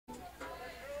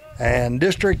And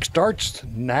district starts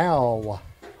now.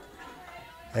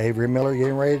 Avery Miller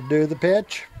getting ready to do the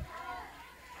pitch.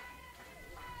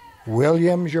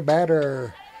 Williams, your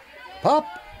batter. Pop.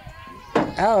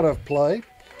 Out of play.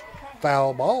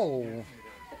 Foul ball.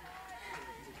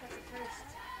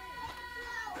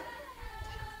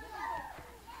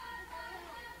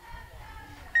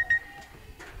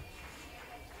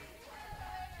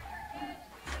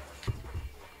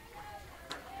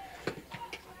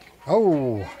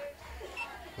 Oh,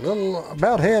 a little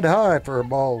about head high for a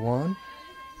ball one.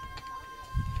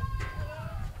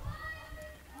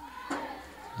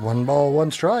 1 ball,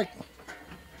 1 strike.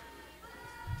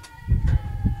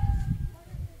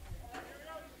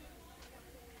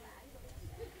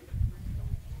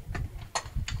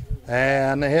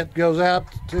 And the hit goes out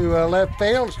to left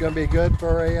field. It's going to be good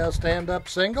for a stand-up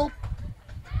single.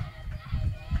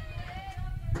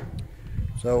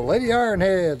 So Lady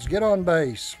Ironheads get on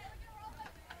base.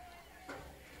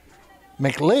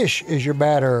 McLeish is your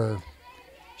batter.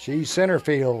 She's center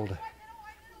field.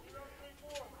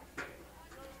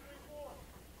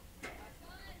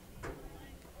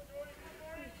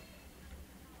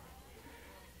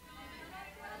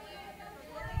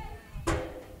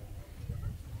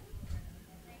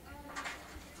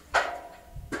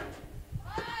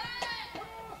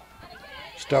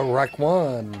 Strike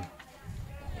 1.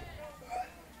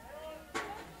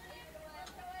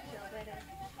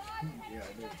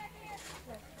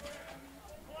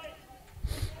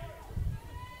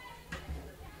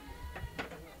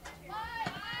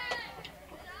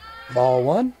 Ball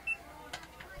 1.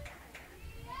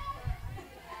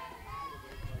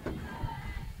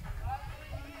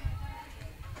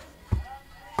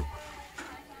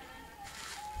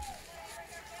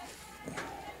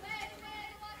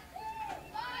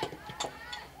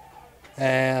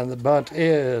 And the bunt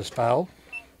is foul.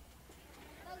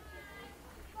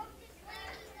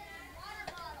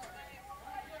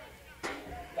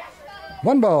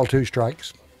 One ball, 2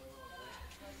 strikes.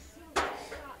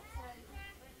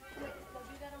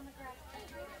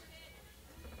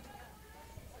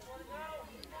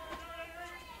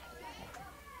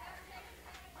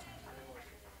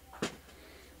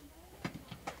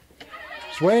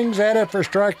 Swings at it for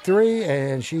strike 3,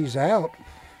 and she's out.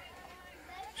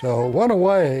 So 1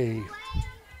 away.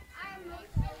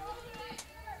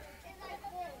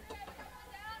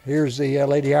 Here's the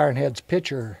Lady Ironheads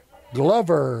pitcher,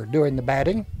 Glover, doing the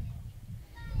batting.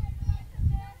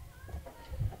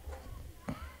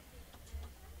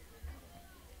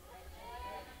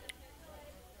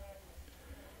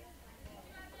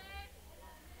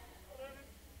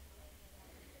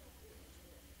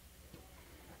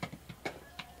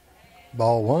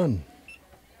 Ball 1.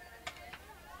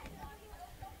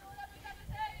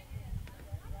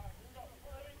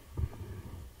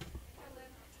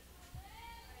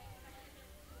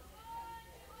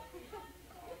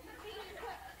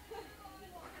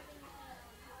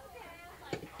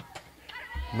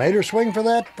 Made her swing for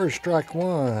that for strike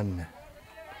 1.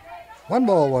 1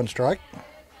 ball, 1 strike.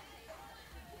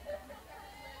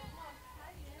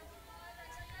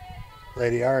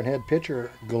 Lady Ironhead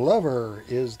pitcher Glover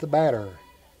is the batter.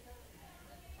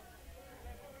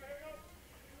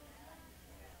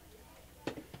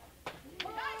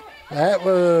 That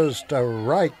was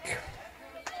strike.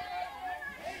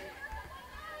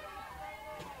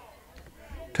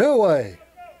 2 away.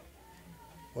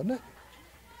 Wasn't it?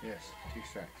 Yes, 2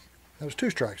 strikes. That was 2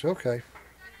 strikes, okay.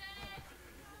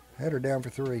 Had her down for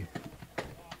 3.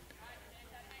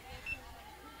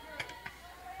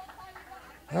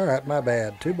 All right, my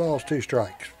bad. 2 balls, 2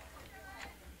 strikes.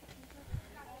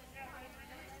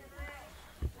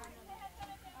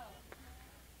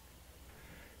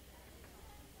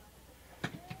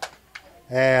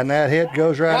 And that hit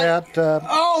goes right out.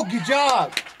 Oh, good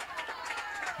job.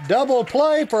 Double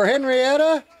play for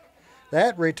Henrietta.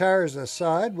 That retires the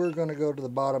side. We're going to go to the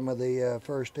bottom of the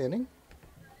first inning.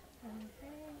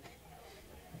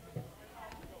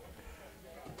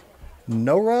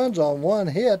 No runs on 1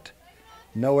 hit.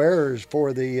 No errors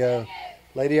for the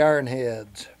Lady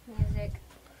Ironheads. Music.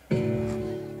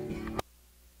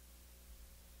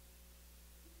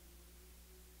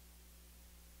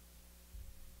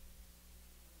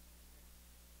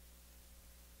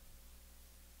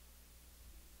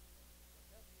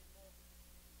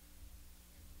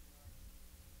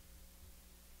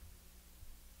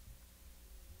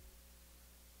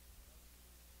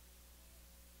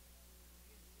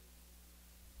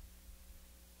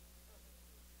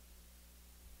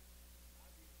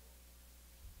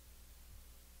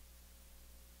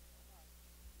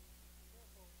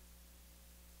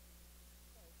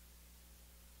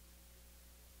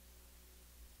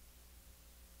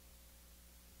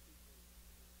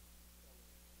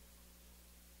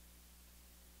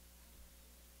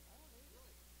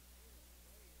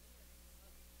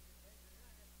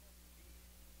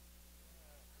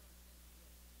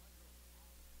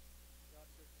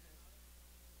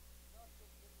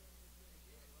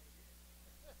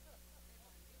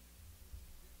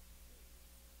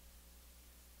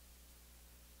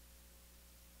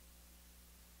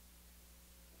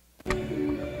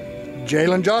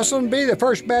 Jalen Jocelyn be the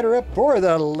first batter up for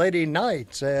the Lady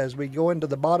Knights as we go into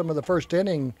the bottom of the first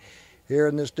inning here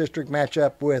in this district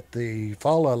matchup with the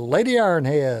Eufaula Lady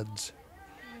Ironheads.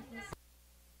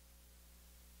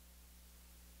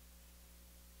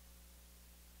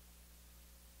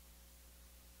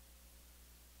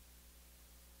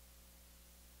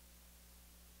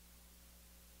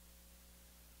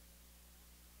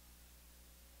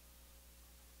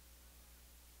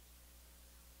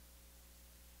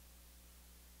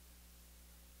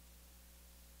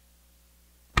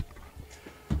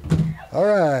 All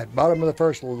right, bottom of the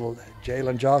first,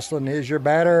 Jalen Jocelyn is your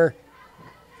batter.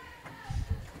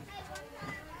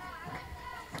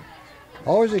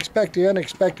 Always expect the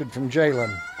unexpected from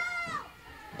Jalen.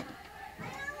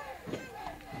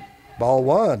 Ball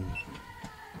one.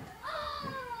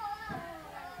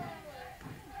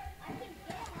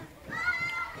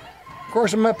 Of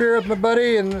course, I'm up here with my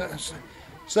buddy and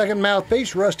second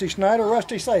mouthpiece, Rusty Snyder.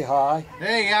 Rusty, say hi.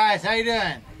 Hey guys, how you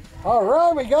doing? All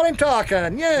right, we got him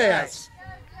talking. Yes.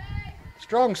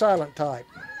 Strong silent type.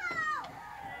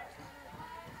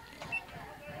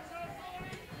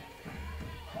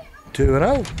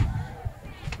 2-0.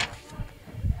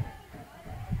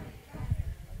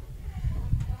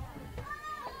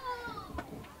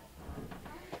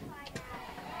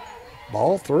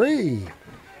 Ball three.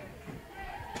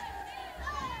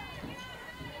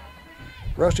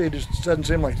 Rusty, it just doesn't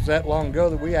seem like it's that long ago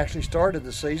that we actually started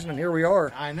the season, and here we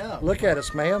are. I know. Look at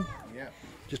us, man. Yeah.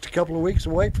 Just a couple of weeks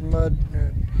away from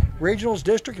regionals,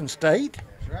 district, and state.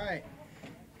 That's right.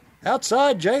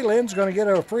 Outside, Jalen's going to get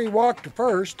a free walk to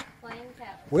first.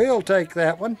 We'll take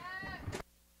that one.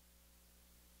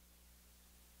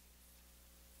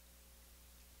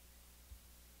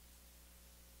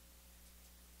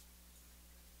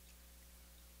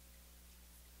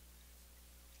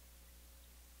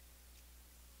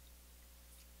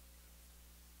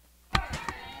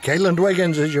 Caitlin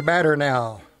Dwiggins is your batter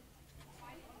now.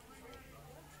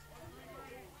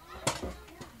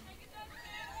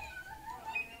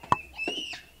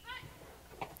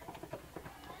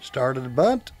 Started the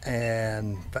bunt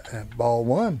and ball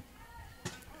one.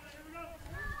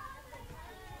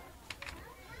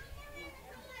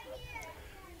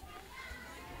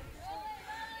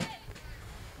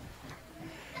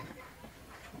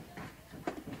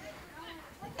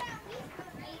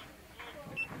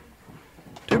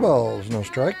 Two balls, no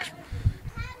strikes.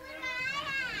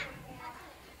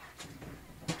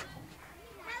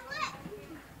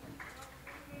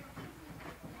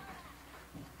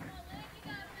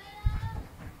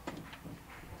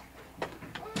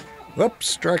 Whoops,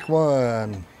 strike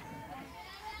one.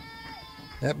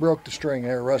 That broke the string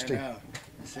there, Rusty.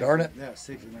 Darn it. Yeah,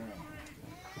 6 in a row.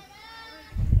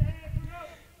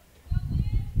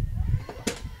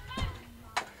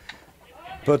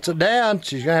 Puts it down.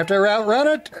 She's going to have to outrun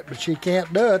it, but she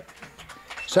can't do it.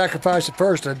 Sacrifice at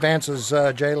first, advances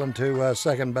Jalen to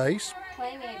second base.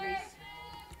 Playing Avery's.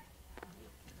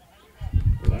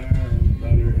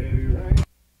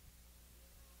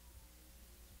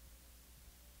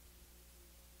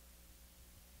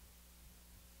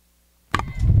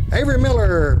 Avery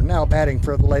Miller now batting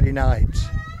for the Lady Knights.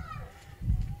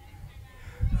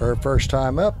 Her first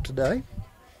time up today.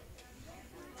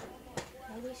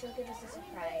 Maybe she'll give us a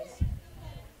surprise.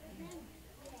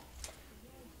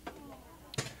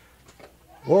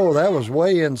 Whoa, that was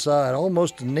way inside,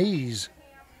 almost the knees.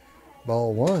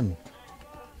 Ball one.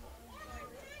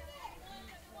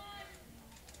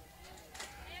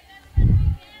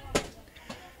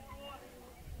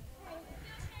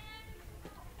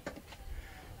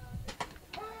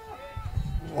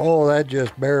 Oh, that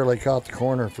just barely caught the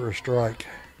corner for a strike.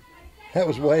 That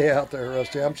was way out there,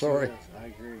 Rusty. I'm sorry. Yes, I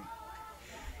agree.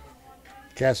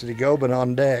 Cassidy Gobin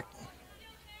on deck.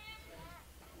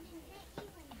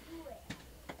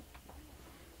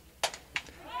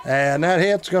 And that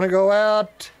hit's going to go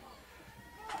out.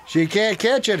 She can't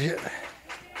catch it.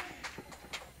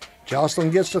 Jocelyn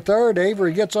gets to third.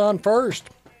 Avery gets on first.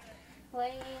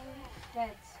 Playing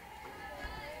Reds.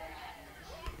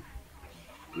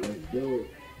 Let's do it.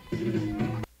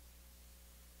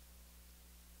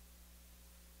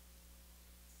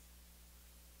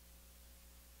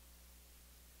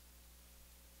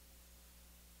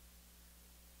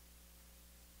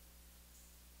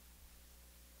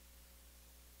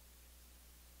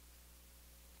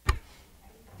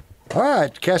 All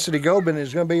right, Cassidy Gobin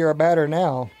is going to be your batter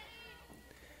now.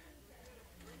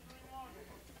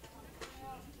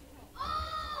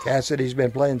 Cassidy's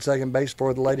been playing second base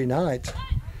for the Lady Knights.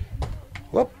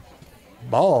 Whoop,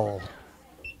 ball.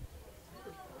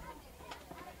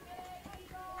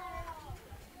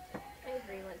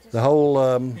 Avery went to The whole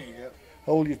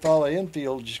Old Eufaula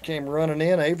infield just came running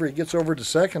in. Avery gets over to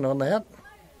second on that.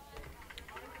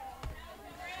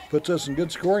 Puts us in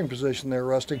good scoring position there,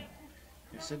 Rusty.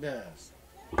 Yes, it does.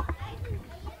 I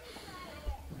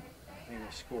think we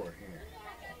score here.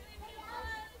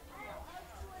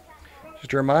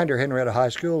 Just a reminder, Henrietta High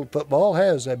School football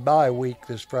has a bye week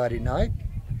this Friday night.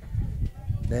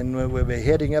 Then we'll be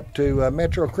heading up to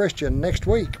Metro Christian next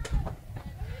week.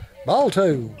 Ball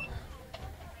 2.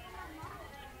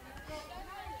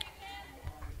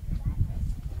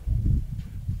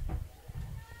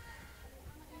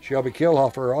 Shelby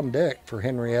Kilhofer on deck for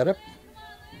Henrietta.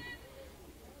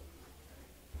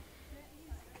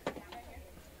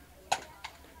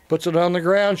 Puts it on the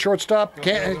ground. Shortstop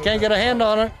can't get a hand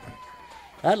on it.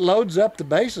 That loads up the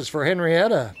bases for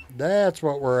Henrietta. That's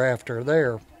what we're after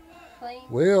there.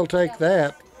 We'll take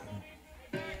that.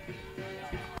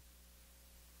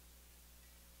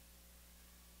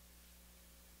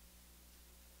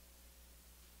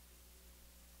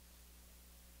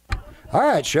 All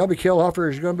right, Shelby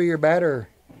Kilhofer is going to be your batter.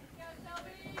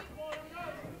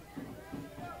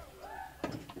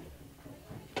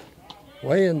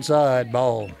 Way inside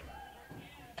ball.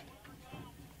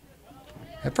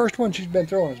 That first one she's been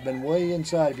throwing has been way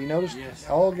inside. Have you noticed? Yes.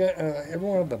 Every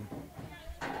one of them.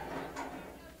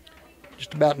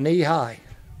 Just about knee high.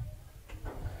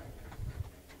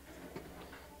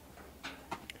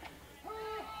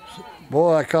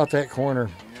 Boy, I caught that corner.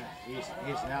 Yeah,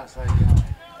 he's an outside guy.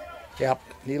 Yep,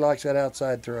 he likes that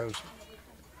outside throws.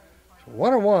 So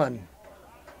 1-1.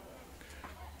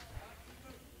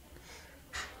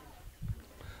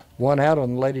 One out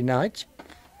on the Lady Knights.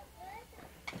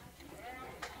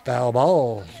 Foul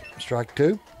ball, strike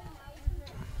 2.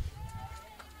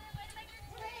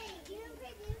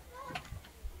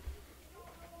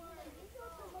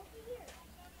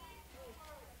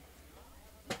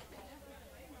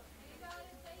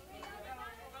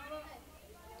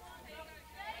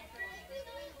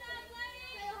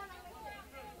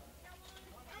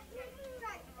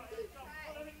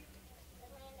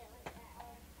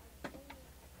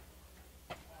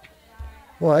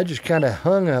 Well, I just kind of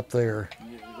hung up there. Yeah,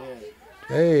 you did.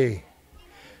 Hey,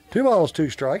 2 balls, 2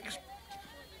 strikes.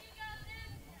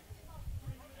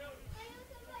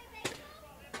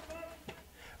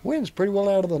 Wind's pretty well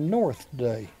out of the north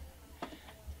today.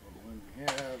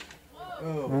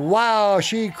 Oh, Wow,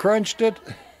 she crunched it.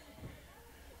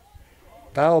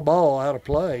 Foul ball out of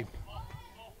play.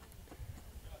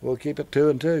 We'll keep it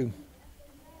 2-2.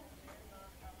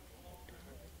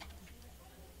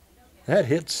 That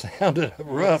hit sounded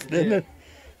rough, didn't it?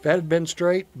 If that had been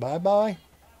straight, bye-bye.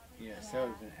 yes, that would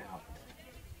have been out.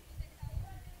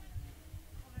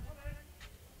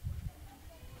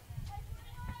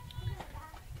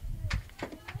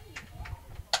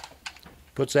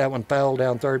 Puts that one foul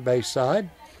down third base side.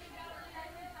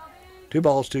 2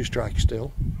 balls, 2 strikes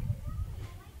still.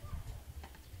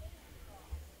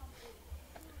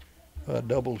 A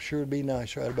double sure would be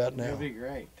nice right about now. That'd be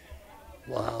great.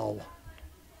 Wow.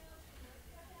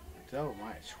 Double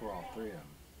might score all 3 of them.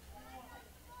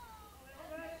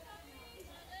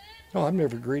 Oh, I'm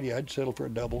never greedy. I'd settle for a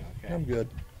double. Okay. I'm good.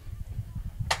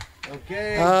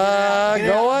 Okay.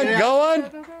 Going.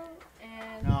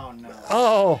 And No, no.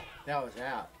 Oh, That was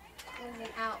out. it was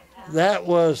an out foul. that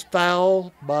was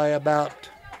foul by about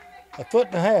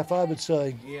 1.5 feet, I would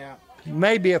say. Yeah,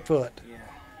 Maybe a foot. yeah.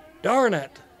 Darn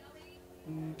it.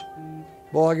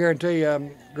 Boy, I guarantee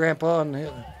you, Grandpa and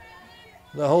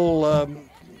the whole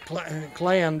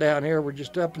clan down here were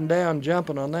just up and down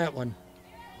jumping on that one.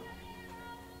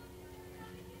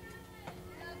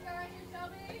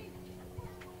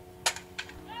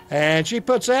 And she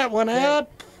puts that one out.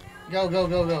 Go, go,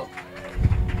 go, go.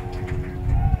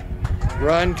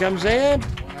 Run comes in.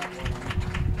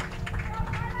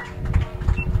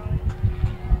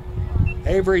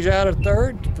 Avery's out at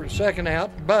third for second out,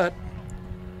 but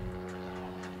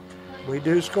we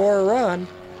do score a run.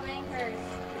 Playing hers.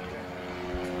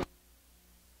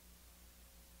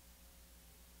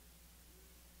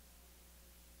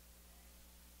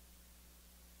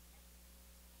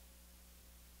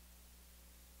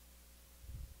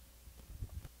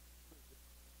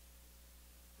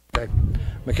 Okay.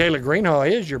 Michaela Greenhaw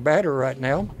is your batter right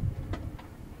now.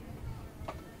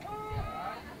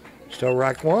 Still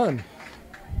rack 1.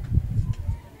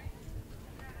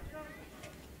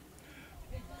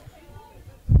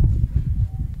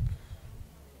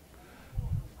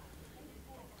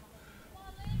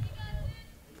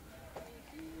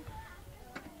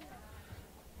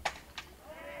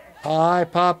 High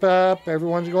pop up,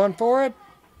 everyone's going for it.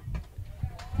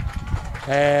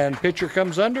 And pitcher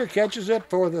comes under, catches it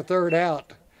for the third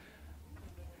out.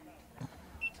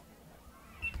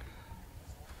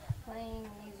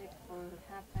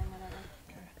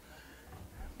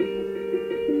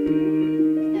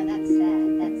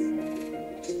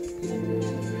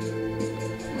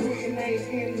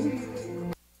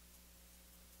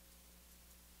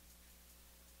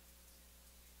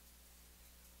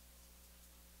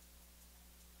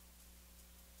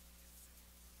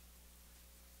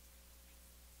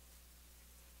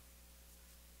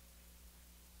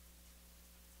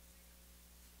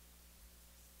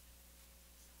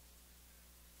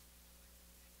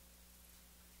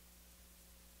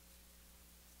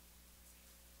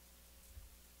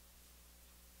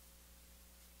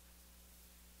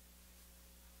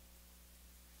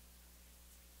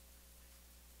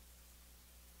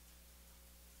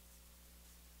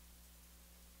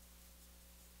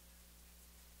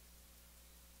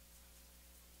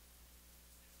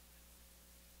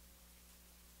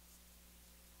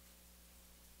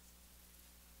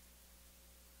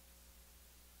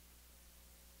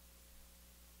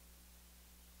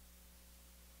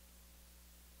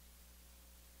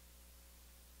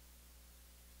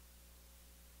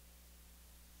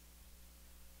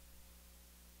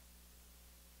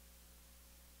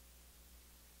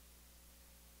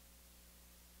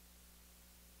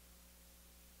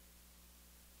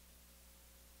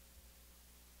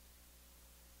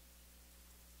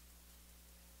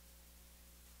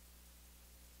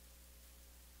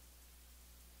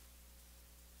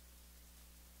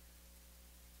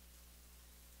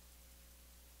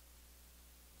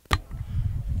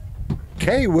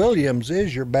 Kay Williams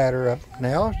is your batter up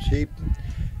now. She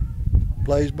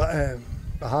plays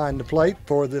behind the plate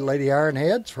for the Lady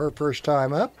Ironheads for her first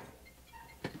time up.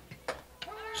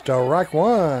 Strike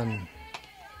one.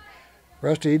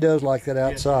 Rusty, he does like that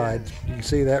outside. Yes, You can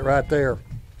see that right there.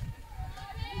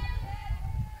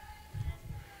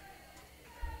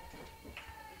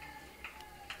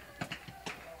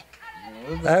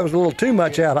 That was a little too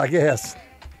much out, I guess.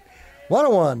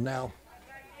 1-1 now.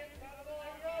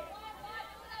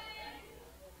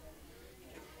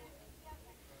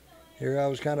 Here I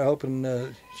was kind of hoping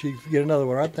she'd get another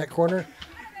one right in that corner.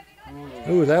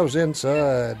 Ooh, that was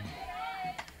inside.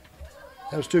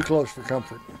 That was too close for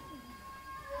comfort.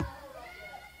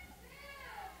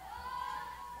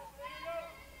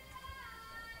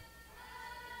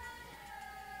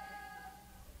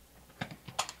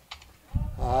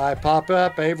 I pop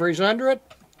up, Avery's under it,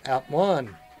 out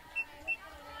one.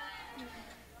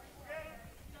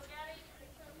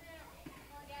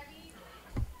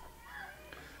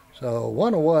 So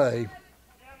one away.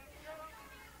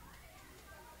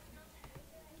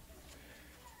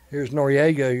 Here's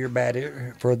Noriega, your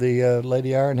batter for the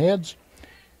Lady Ironheads.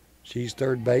 She's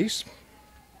third base.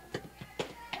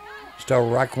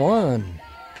 Strike one.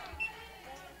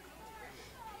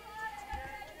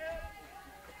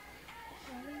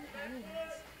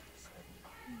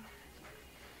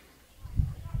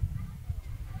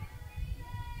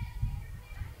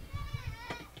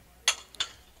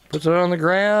 Puts it on the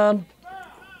ground.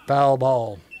 Foul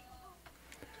ball.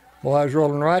 Boy, I was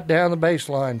rolling right down the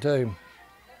baseline, too.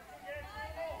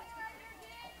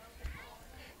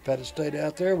 If I'd have stayed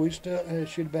out there, we still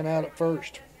should have been out at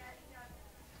first.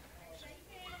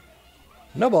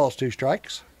 No balls, 2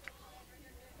 strikes.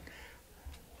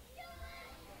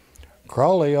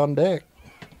 Crawley on deck.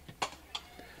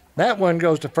 That one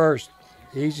goes to first.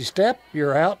 Easy step,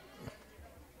 you're out.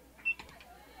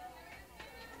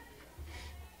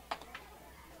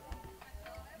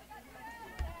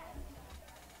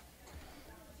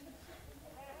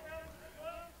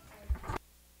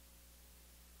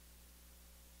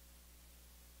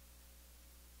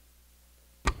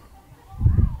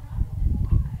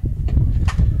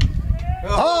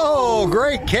 Oh,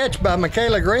 great catch by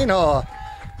Michaela Greenhaw.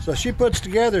 So she puts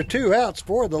together 2 outs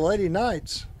for the Lady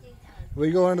Knights.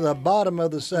 We go into the bottom of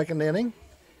the second inning.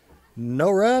 No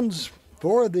runs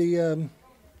for the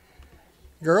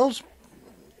girls.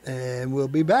 And we'll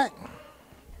be back.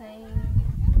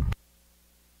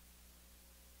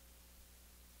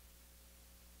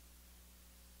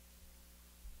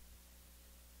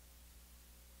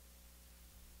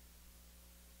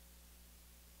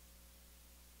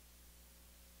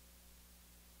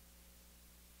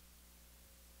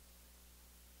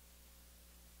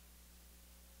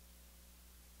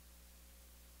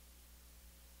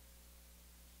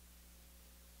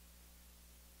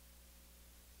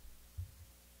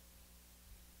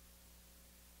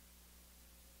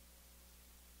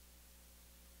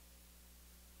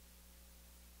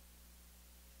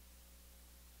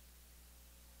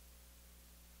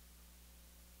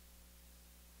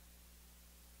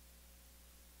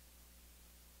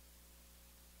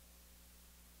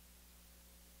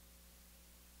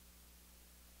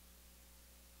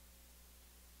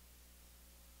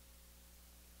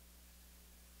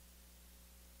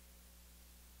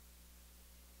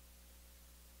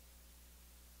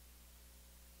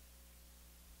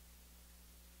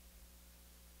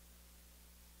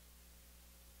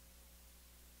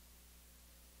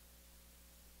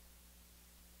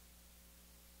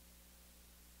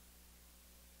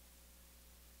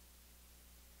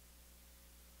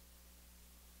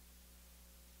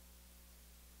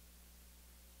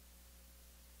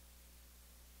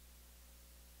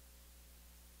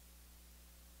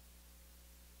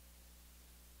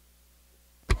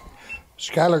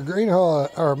 Skylar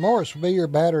Greenhaw, or Morris, will be your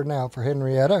batter now for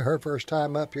Henrietta. Her first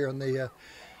time up here in the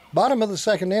bottom of the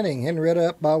second inning. Henrietta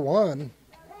up by 1.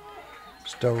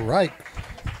 Strike.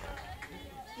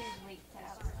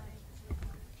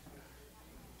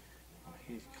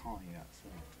 He's calling you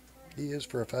outside. He is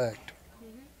for a fact.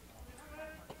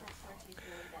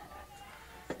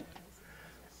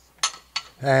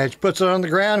 And she puts it on the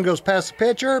ground, goes past the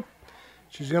pitcher.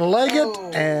 She's going to leg it,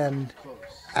 and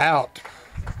out.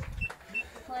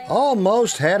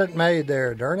 Almost had it made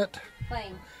there, darn it.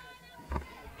 Playing.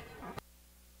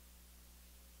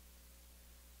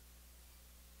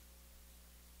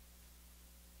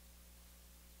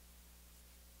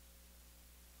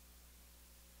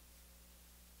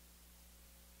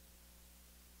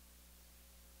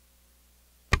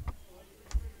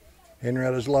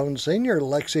 Henrietta's lone senior,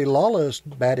 Lexi Lawless,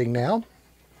 batting now.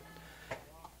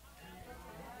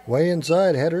 Way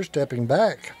inside, header stepping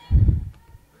back.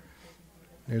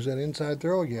 There's that inside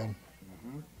throw again.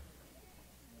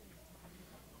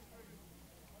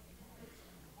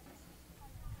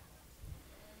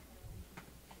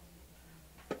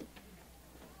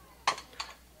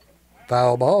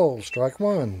 Foul ball, strike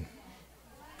one.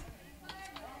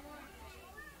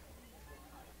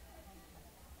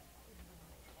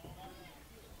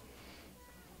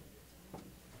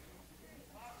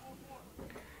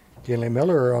 Kenley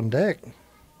Miller on deck.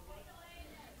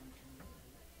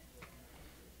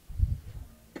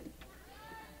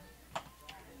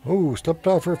 Ooh, slipped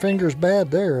off her fingers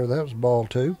bad there. That was ball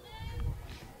two.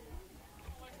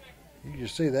 You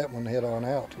just see that one head on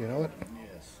out, you know it?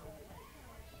 Yes.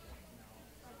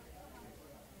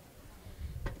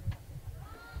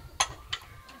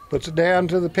 Puts it down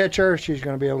to the pitcher. She's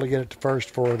going to be able to get it to first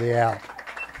for the out.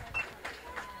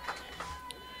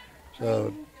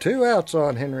 So 2 outs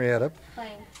on Henrietta.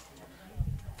 Playing.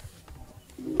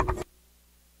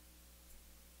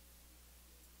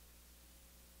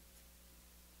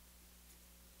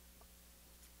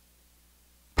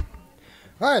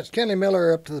 All right, it's Kenley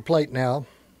Miller up to the plate now.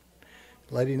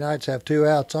 Lady Knights have 2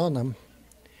 outs on them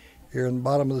here in the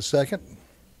bottom of the second.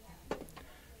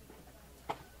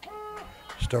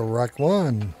 Still strike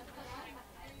one.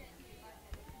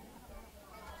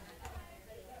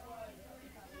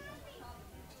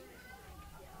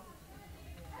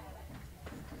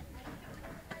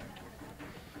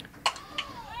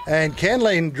 And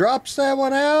Kenley drops that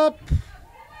one out.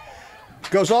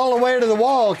 Goes all the way to the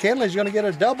wall. Kenley's going to get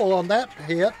a double on that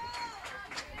hit.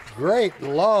 Great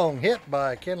long hit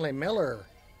by Kenley Miller.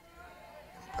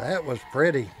 That was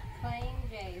pretty. Playing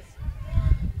Jays.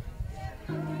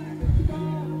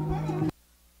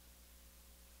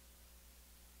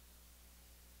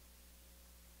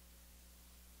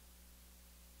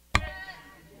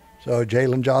 So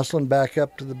Jalen Jocelyn back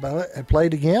up to the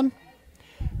plate again.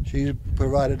 She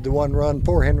provided the 1 run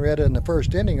for Henrietta in the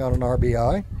first inning on an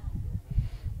RBI.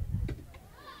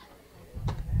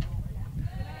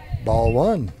 Ball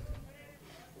 1.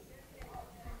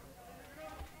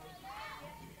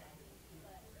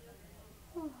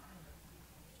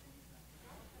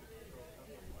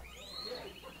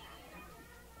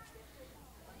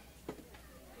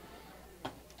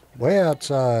 Way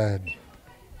outside.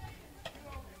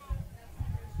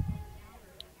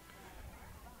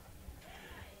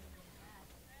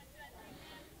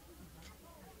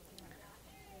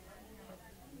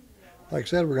 Like I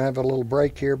said, we're going to have a little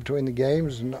break here between the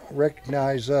games and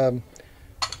recognize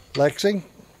Lexi.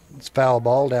 It's foul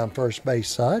ball down first base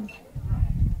side.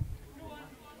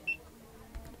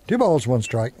 2 balls, 1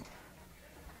 strike.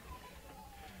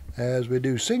 As we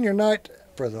do senior night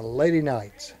for the Lady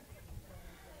Knights.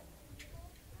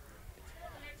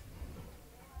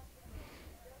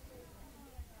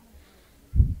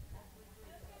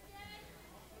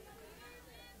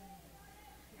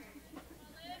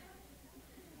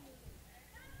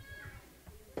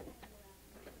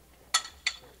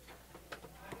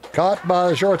 Caught by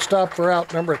the shortstop for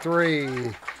out number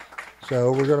 3.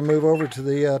 So we're going to move over to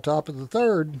the top of the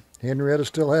third. Henrietta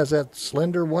still has that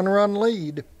slender 1-run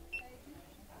lead.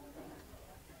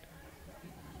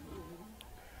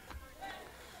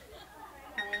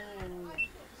 Playing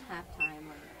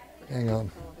halftime. Hang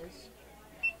on.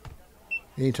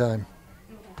 Anytime.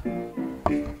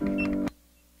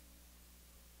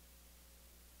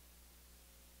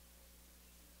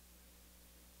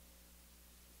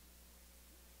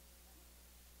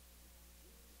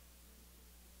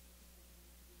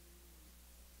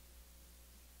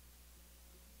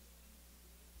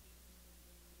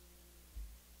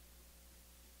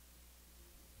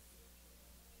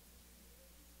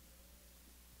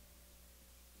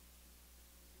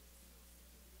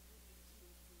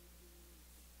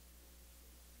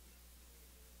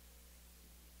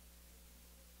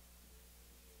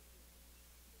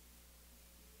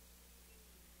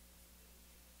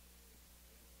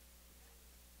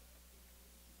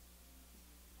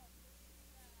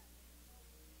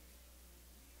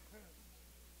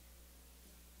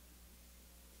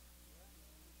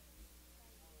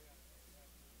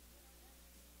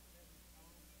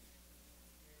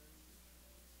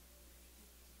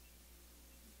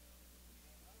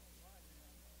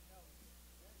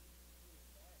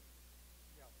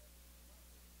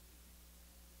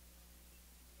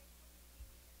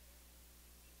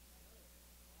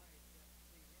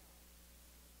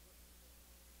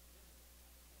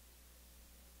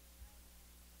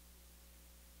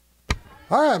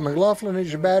 All right, McLaughlin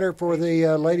is your batter for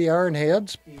the Lady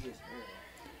Ironheads.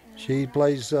 She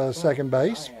plays second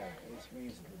base.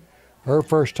 Her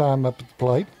first time up at the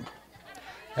plate.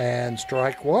 And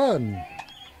strike one.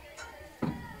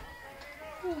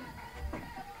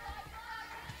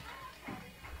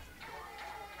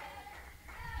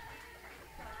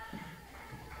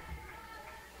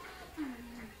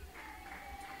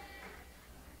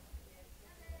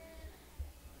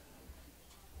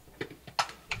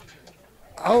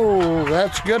 Oh,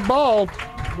 that's a good ball.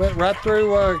 Went right through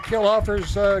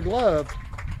Killhofer's glove.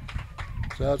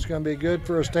 So it's going to be good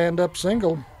for a stand-up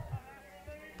single.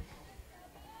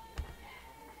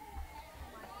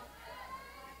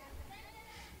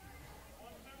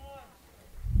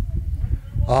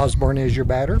 Osborne is your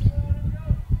batter.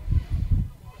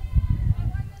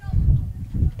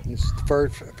 This is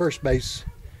the first base.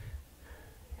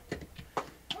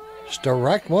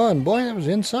 Strike one. Boy, that was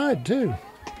inside too.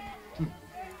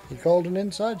 He called an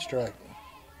inside strike.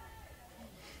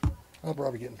 I'll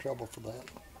probably get in trouble for that.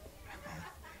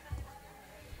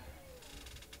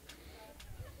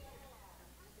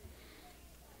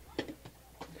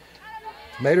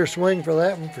 Made her swing for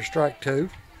that one for strike two.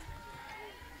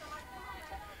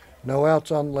 No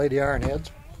outs on Lady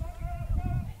Ironheads.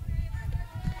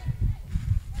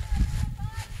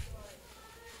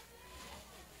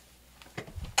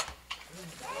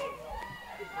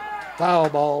 Foul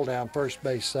ball down first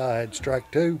base side,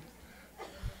 strike two.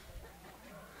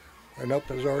 Or nope,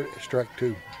 it was already strike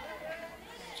two.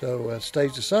 So it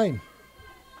stays the same.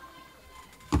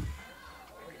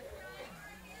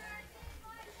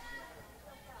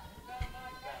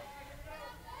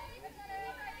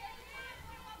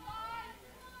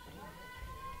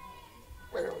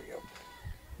 There we go.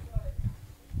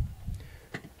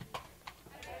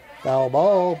 Foul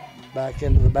ball back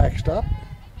into the backstop.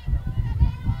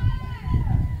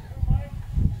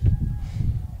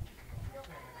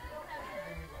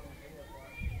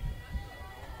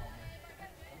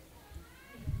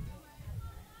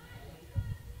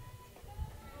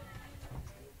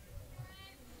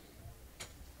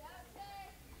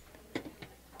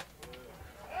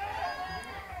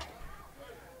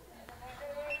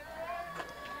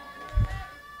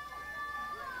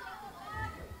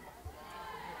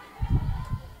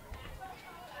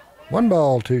 One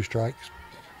ball, two strikes.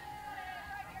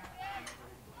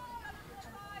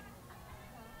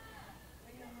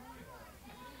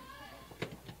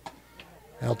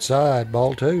 Outside,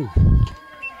 ball two.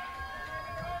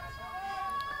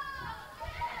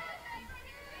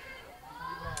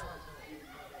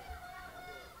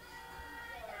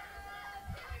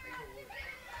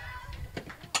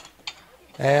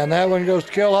 And that one goes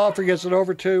to Killhofer, gets it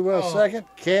over to second.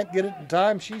 Can't get it in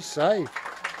time, she's safe.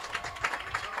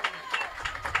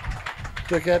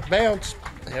 Took that bounce,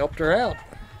 helped her out.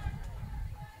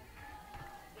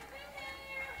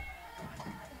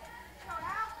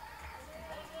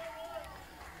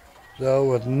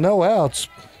 So with no outs,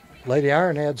 Lady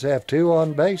Ironheads have two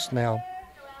on base now.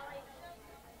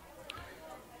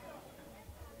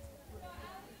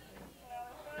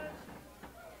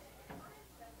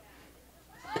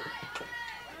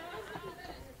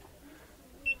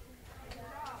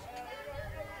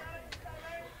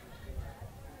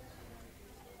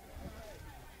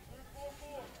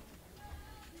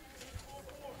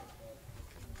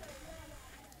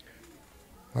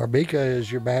 Arbika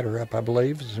is your batter up, I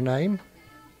believe is her name.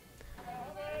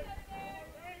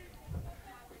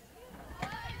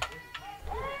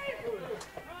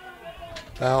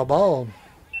 Foul ball.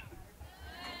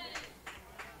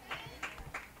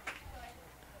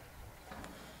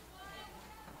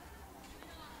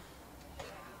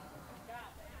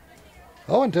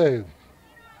 Oh, and two.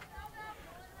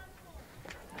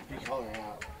 He called her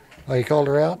out. Oh, you called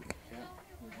her out?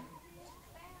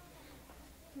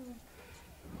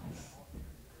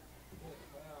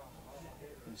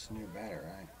 It's a new batter,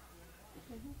 right?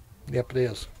 Yep, it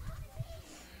is.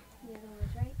 The other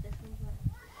one's right, this one's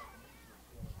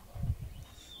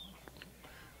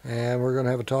left. And we're going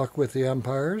to have a talk with the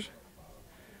umpires.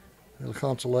 A little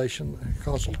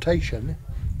consultation.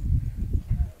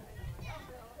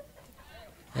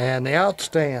 And the out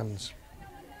stands.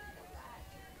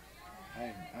 I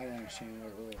didn't understand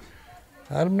what it was.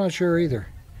 I'm not sure either.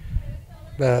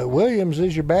 Williams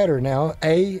is your batter now.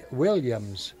 A.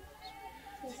 Williams.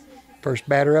 First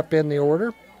batter up in the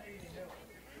order.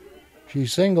 She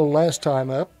singled last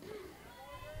time up.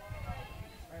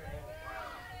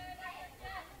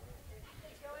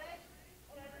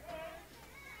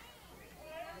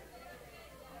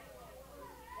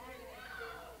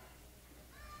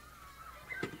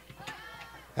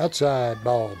 Outside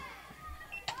ball.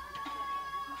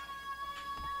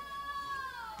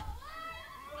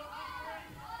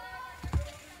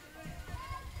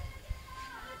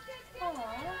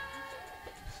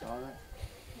 Saw that?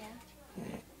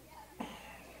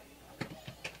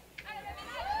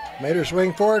 Made her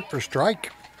swing for it for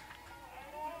strike.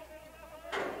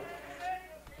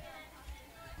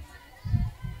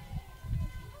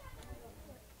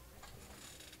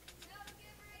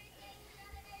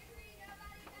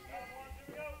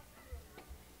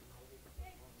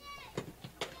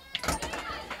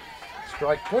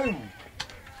 Strike two.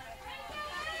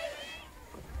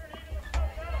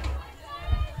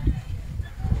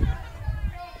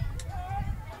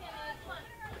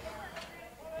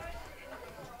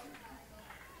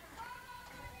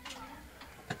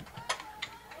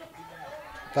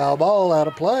 Foul ball out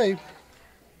of play.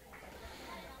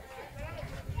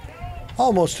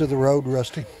 Almost to the road,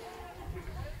 Rusty.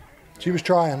 She was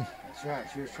trying. That's right,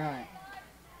 she was trying.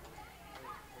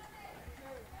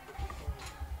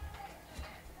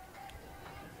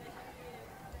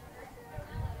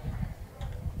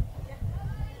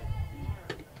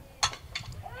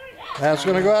 That's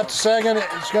going to go out to second.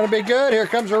 It's going to be good. Here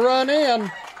comes a run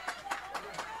in.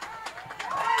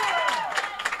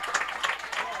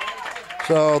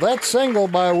 So that single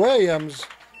by Williams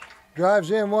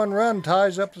drives in one run,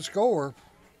 ties up the score.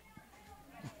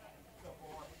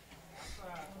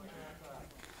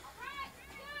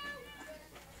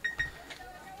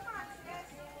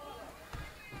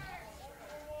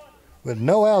 With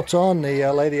no outs on the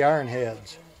Lady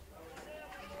Ironheads.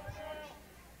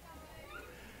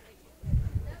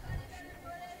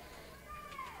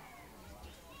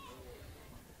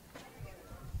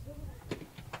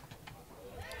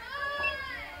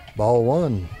 Ball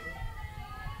one.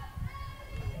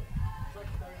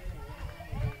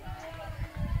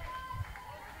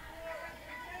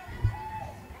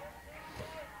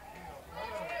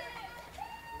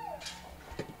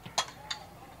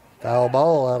 Foul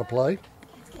ball out of play.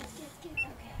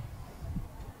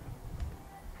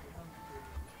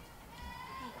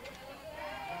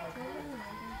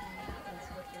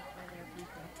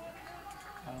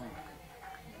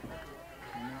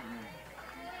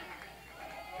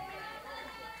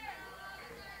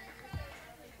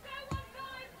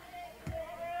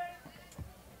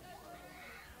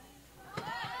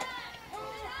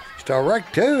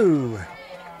 Strike two.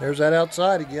 There's that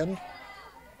outside again.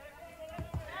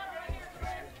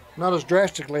 Not as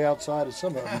drastically outside as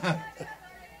some of them.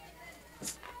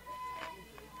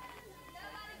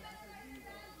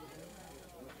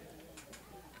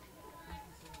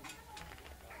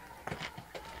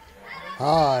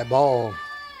 High ball.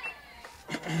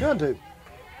 2-2.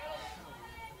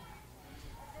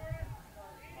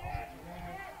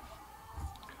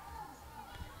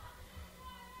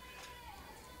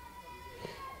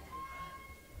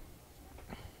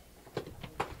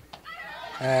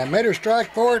 And made her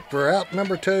strike for it for out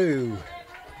number two.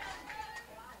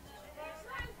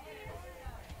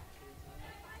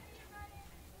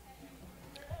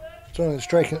 It's only a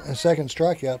second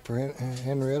strikeout for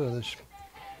Henrietta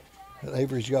that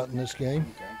Avery's got in this game.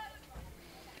 Okay.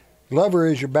 Glover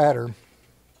is your batter.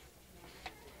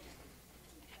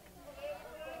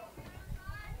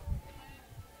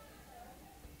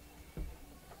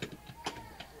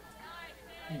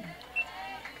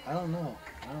 I don't know.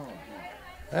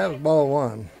 That was ball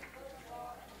one.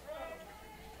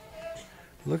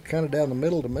 Looked kind of down the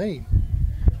middle to me.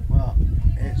 Well,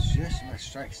 it's just my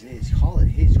strikes. He's called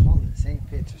it the same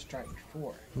pitch as strike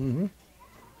before. Mm-hmm.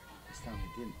 This time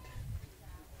he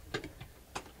didn't.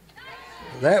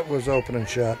 That was open and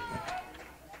shut.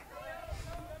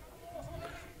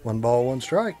 1 ball, 1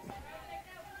 strike.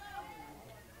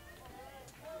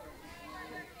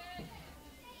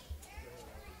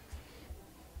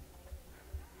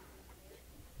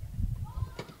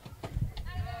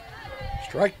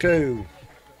 Strike two.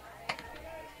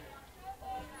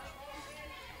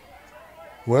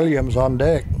 Williams on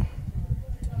deck.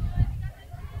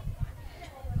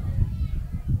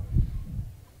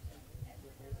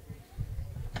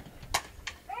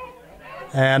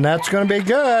 And that's going to be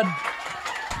good.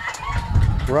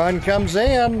 Run comes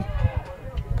in.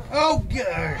 Oh,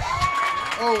 gosh.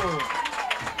 Oh.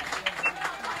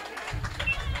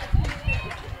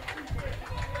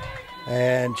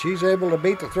 And she's able to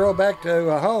beat the throw back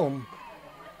to home.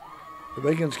 The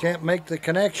Wiggins can't make the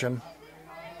connection.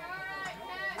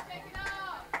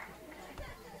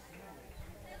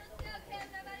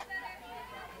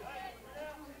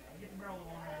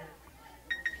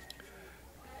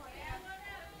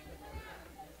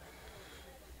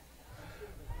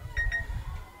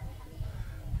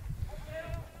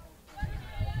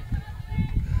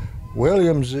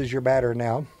 Williams is your batter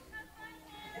now.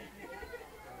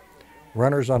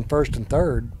 Runners on first and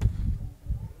third.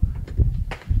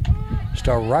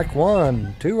 Strike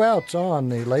one. 2 outs on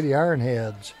the Lady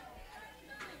Ironheads.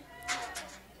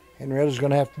 Henrietta's going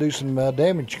to have to do some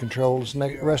damage control this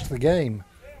rest of the game.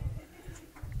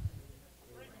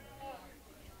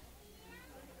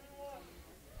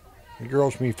 The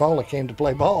girls from Eufaula came to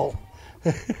play ball.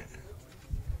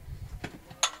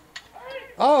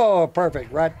 Oh,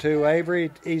 perfect. Right to Avery.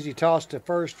 Easy toss to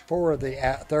first for the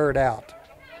third out.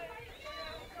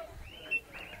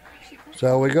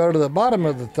 So we go to the bottom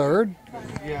of the third.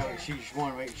 Yeah, she just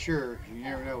want to make sure. You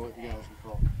never know what the guys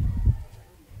will call.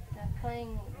 They're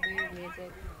playing weird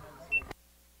music.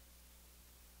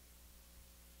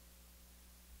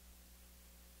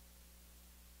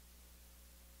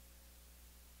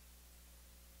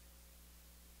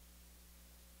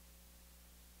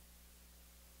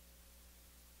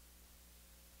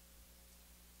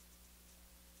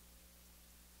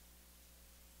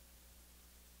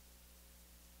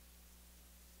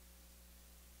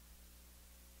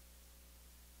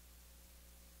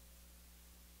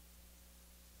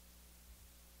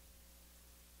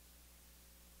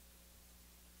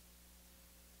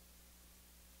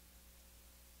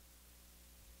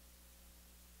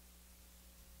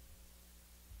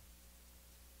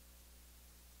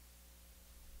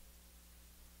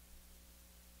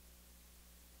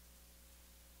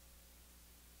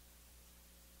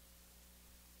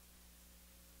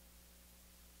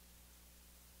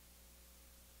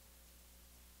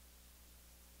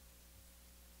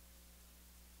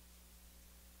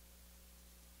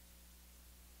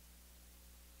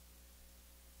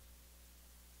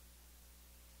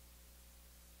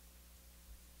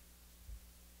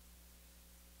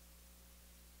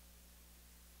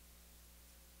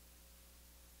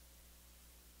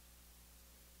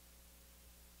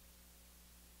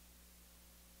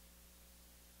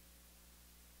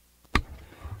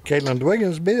 Caitlin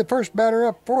Dwiggins will be the first batter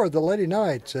up for the Lady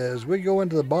Knights as we go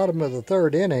into the bottom of the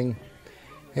third inning.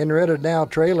 Henrietta now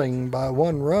trailing by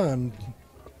 1 run.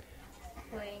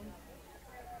 Playing.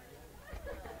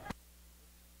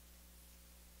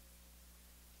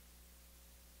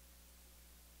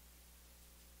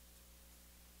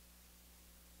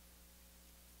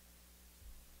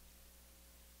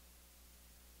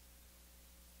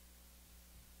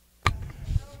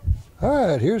 All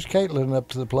right, here's Caitlin up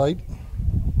to the plate.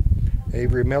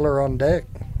 Avery Miller on deck.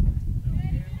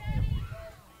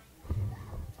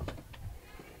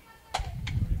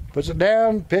 Puts it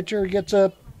down, pitcher gets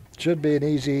up. Should be an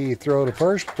easy throw to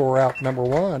first for out number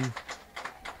 1.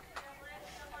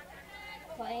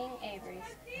 Playing Avery's.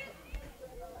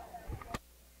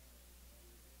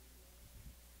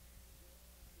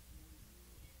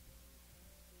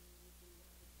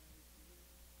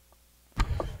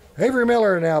 Avery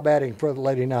Miller now batting for the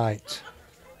Lady Knights.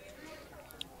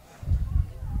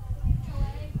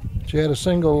 She had a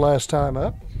single last time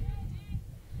up.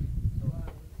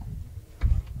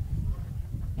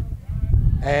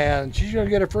 And she's going to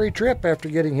get a free trip after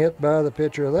getting hit by the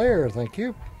pitcher there. Thank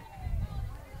you.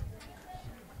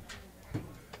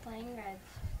 Playing Reds.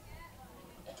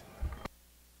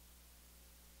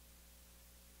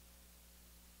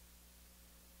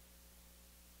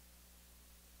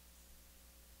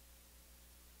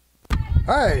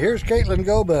 All right, here's Caitlin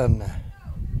Gobin.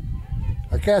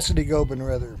 Or Cassidy Gobin,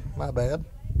 rather. My bad.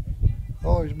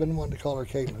 Always been wanting to call her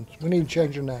Caitlin. We need to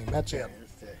change her name. That's it.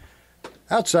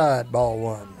 Outside, ball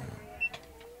 1.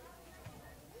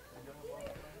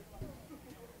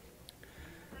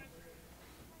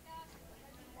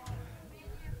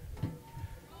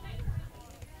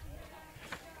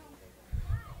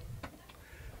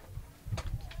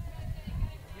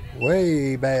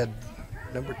 Way bad.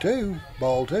 Number 2,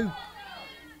 ball 2.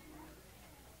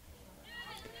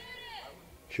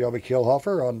 Shelby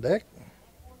Kilhofer on deck.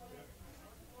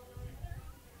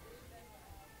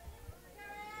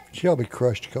 Shelby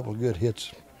crushed a couple of good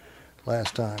hits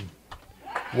last time.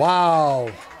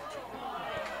 Wow.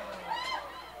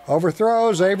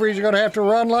 Overthrows. Avery's going to have to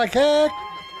run like heck.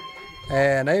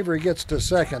 And Avery gets to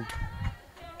second.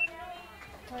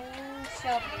 Playing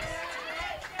Shelby's.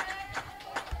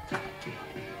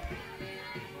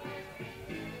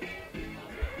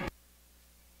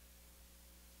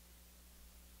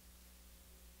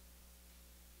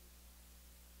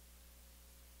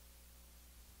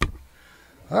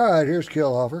 All right, here's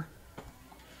Kilhofer.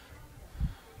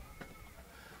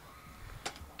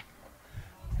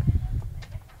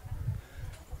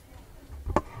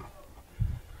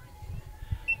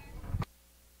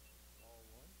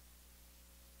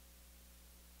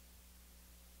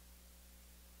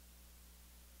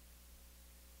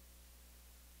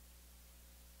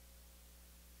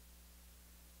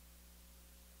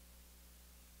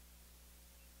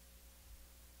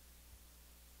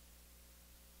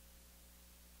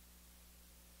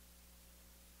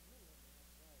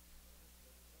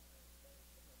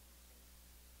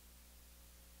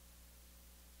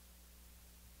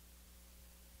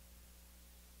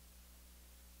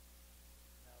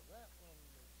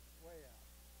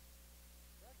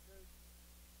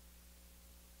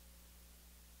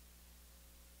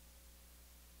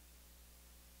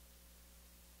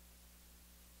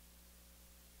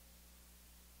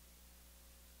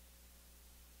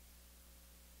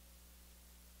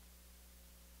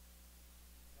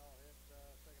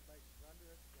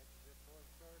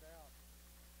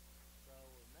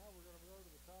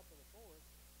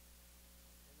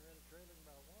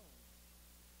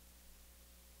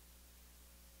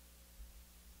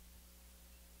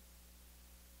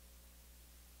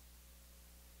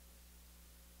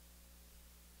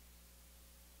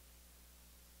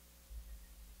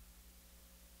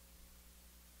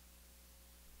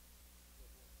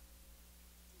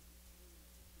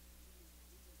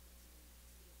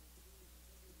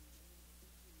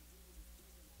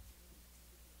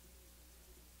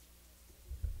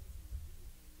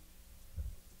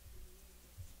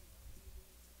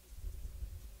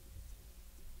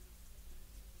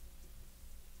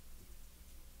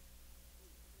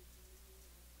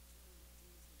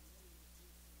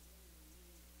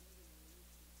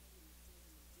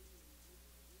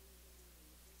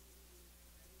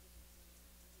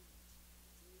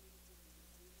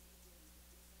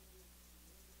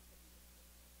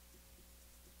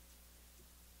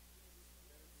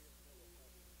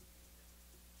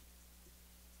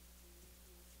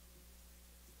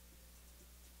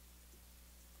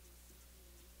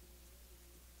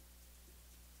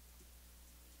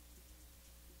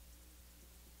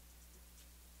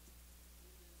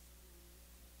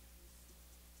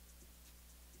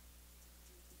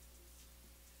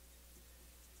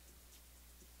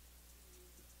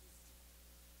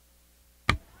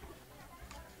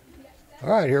 All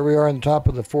right, here we are in the top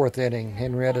of the fourth inning.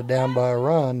 Henrietta down by a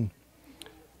run.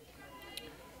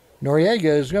 Noriega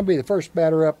is going to be the first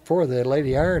batter up for the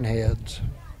Lady Ironheads.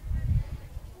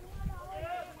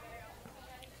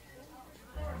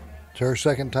 It's her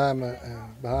second time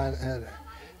behind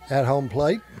at home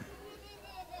plate.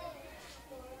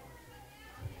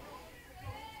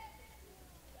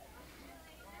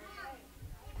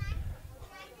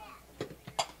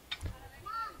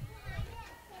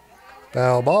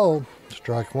 Foul ball,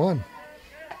 strike one.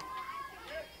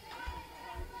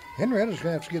 Henrietta's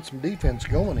going to have to get some defense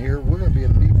going here. We're going to be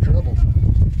in deep trouble.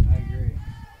 I agree.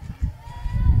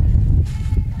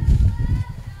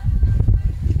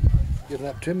 Giving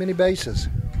up too many bases.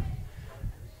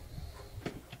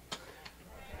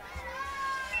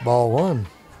 Ball one.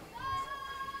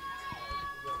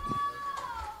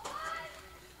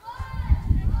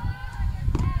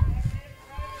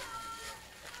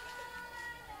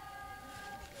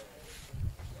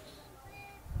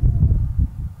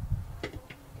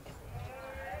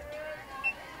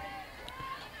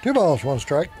 Two balls, one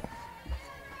strike.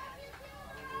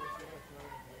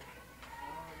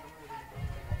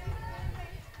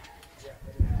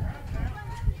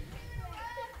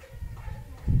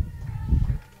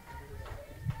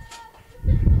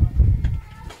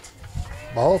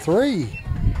 Ball three.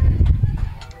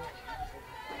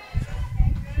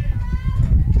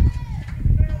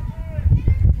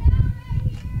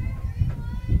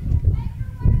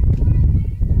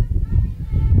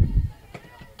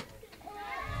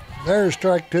 There's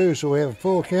strike two, so we have a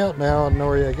full count now on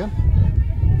Noriega.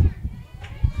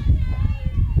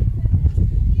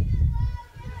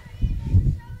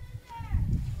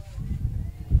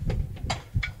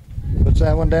 Puts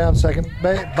that one down, second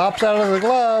base, bops out of the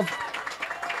glove.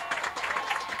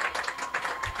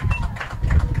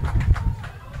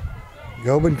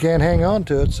 Gobin can't hang on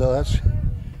to it, so that's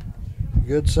a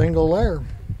good single there.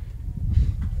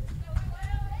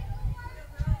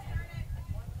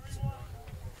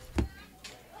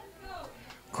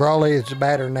 Crawley is the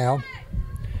batter now.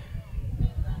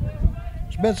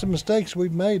 There's been some mistakes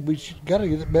we've made. We got to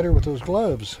get it better with those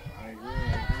gloves. I agree.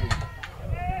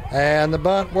 And the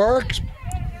bunt works.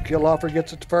 Killoffer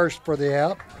gets it first for the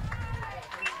out.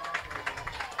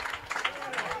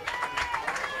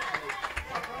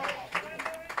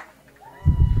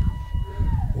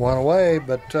 One away,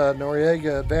 but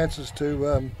Noriega advances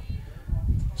to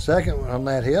second on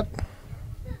that hit.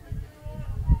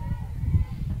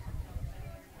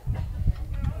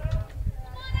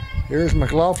 Here's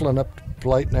McLaughlin up to the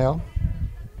plate now.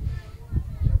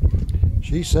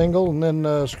 She singled and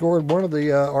then scored one of the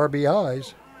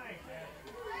RBIs.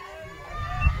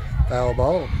 Foul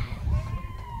ball.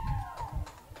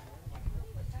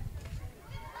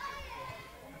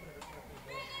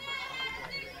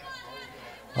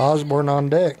 Osborne on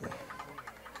deck.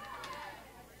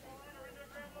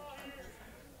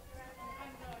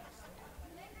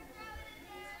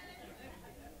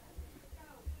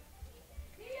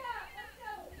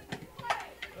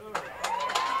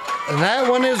 And that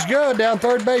one is good. Down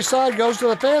third base side, goes to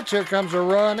the fence. Here comes a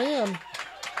run in.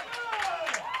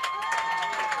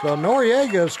 So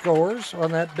Noriega scores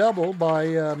on that double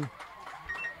by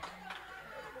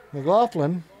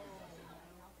McLaughlin.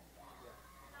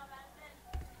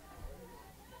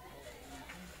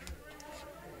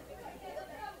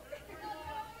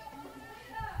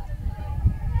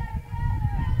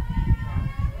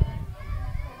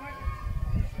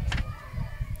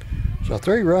 So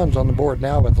 3 runs on the board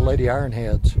now with the Lady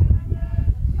Ironheads.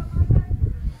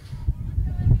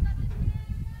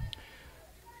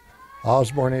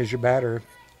 Osborne is your batter.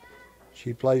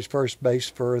 She plays first base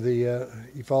for the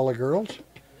Eufaula girls.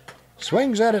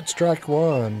 Swings at it, strike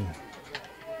 1.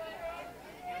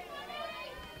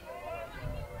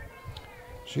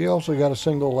 She also got a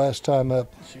single last time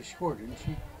up. She scored, didn't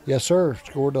she? Yes, sir.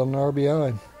 Scored on an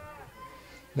RBI.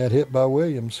 That hit by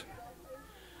Williams.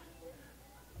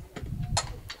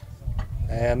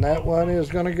 And that one is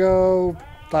going to go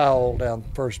foul down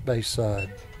the first base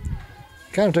side.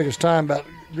 Kind of took his time about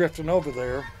drifting over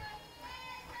there.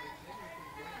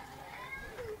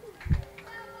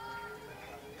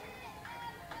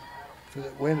 If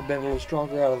the wind had been a little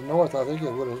stronger out of the north, I think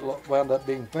it would have wound up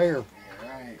being fair.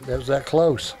 Right. That was that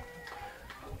close.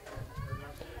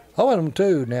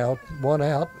 0-2 now, 1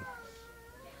 out.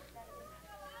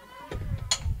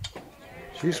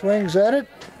 She swings at it,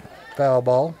 foul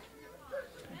ball.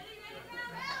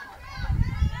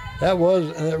 That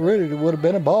really would have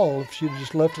been a ball if she'd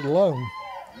just left it alone.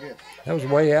 Yes. That was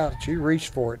way out. She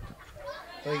reached for it.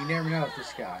 Well, you never know with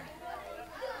this guy.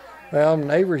 Well,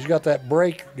 and Avery's got that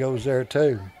break goes there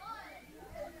too.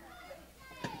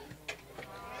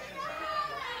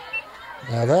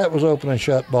 Now that was open and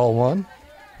shut, ball 1.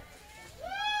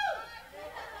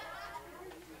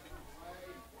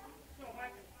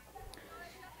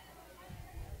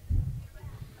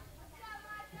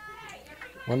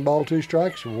 One ball, 2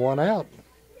 strikes, 1 out.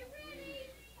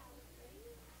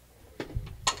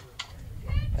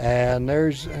 And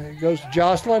there's goes to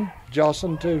Jocelyn.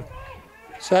 Jocelyn to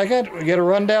second. We get a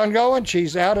rundown going.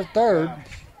 She's out at third. Gosh,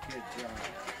 good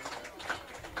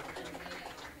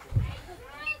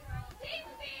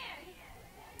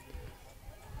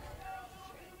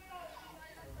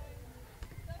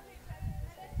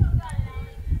job.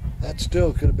 That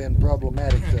still could have been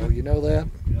problematic, though. You know that?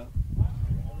 Yeah.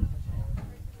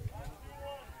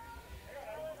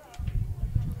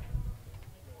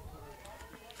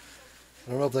 I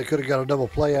don't know if they could have got a double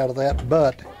play out of that,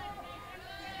 but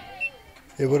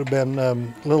it would have been a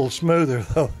little smoother,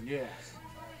 though. Yes.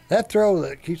 That throw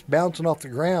that keeps bouncing off the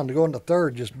ground to go into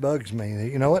third just bugs me.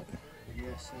 You know it?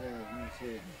 Yes, it is.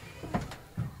 Me too.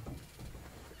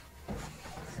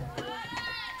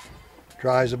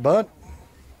 Tries a bunt.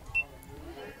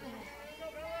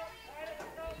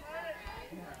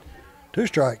 Two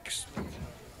strikes.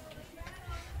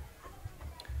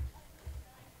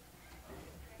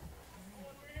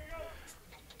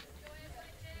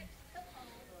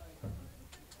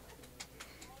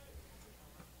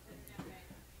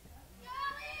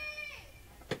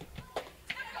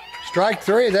 Strike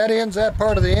 3, that ends that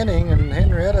part of the inning, and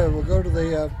Henrietta will go to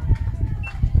the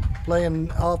playing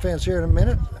offense here in a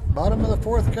minute. Bottom of the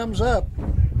 4th comes up.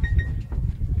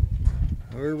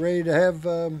 We're ready to have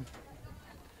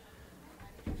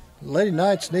Lady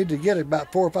Knights need to get about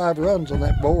 4 or 5 runs on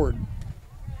that board.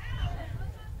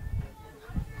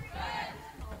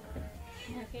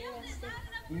 Okay, Rusty.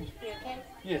 You okay?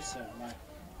 Yes, sir.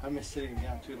 I've been sitting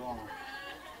down too long.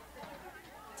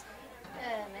 Is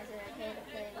it okay to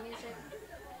play music?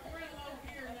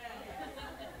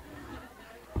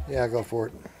 Yeah, go for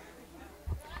it.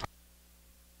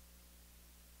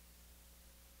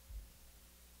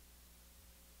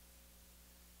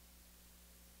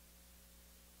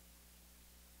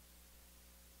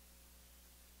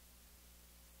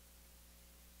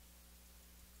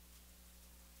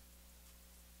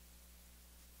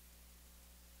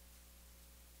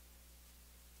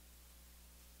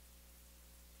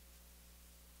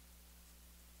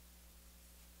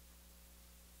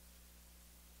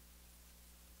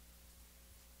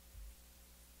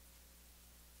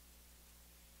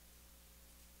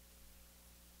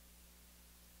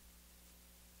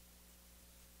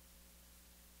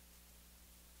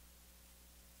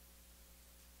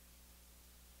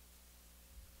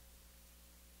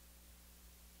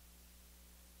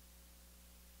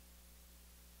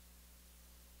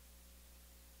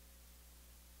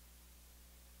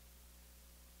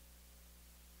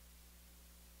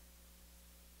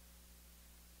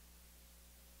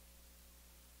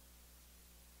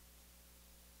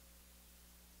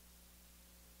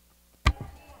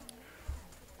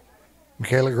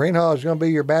 Michaela Greenhaw is going to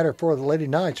be your batter for the Lady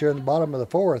Knights here in the bottom of the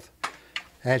 4th.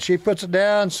 And she puts it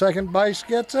down. Second base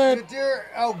gets it.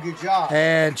 Oh, good job.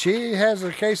 And she has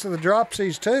a case of the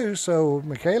dropsies too, so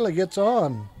Michaela gets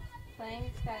on.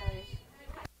 Playing Skylers.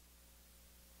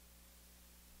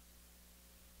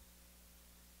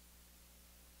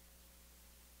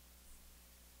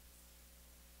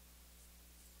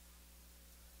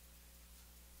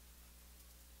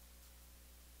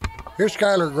 Here's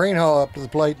Skylar Greenhaw up to the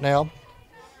plate now.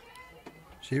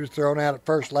 She was thrown out at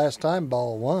first last time,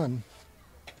 ball one.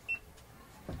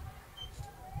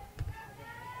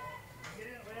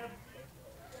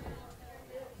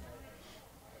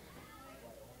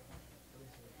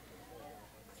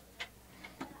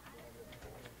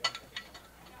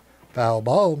 Foul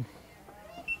ball.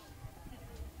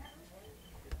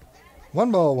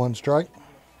 1 ball, 1 strike.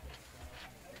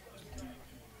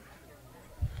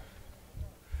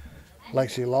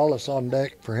 Lexi Lawless on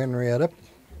deck for Henrietta.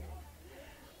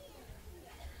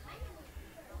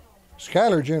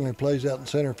 Skylar generally plays out in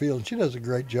center field, and she does a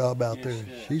great job out there.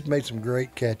 She's made some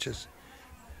great catches.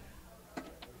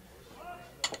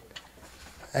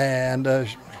 And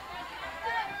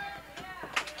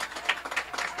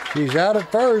she's out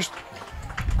at first.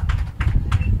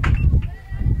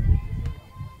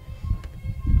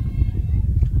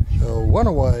 So 1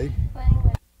 away.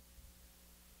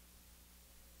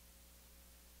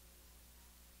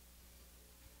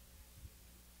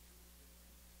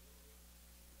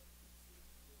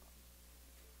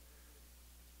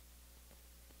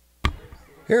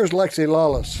 Here's Lexi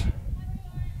Lawless.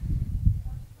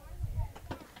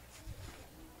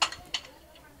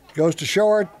 Goes to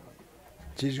short.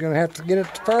 She's going to have to get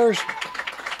it to first.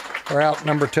 Or out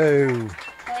number 2.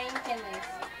 Playing Kinleys.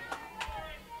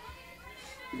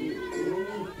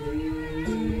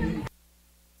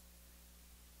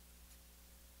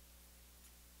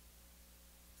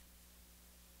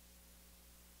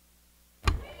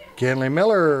 Kinley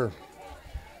Miller,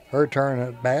 her turn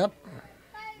at bat.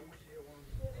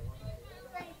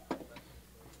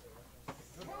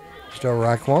 Still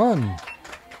rack 1.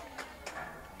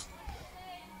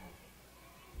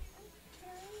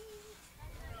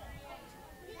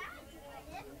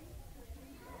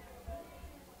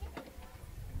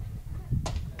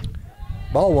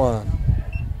 Ball 1.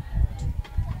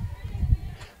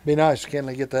 Be nice,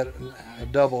 Kinley, get that a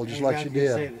double just like she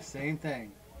did. Say the same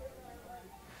thing.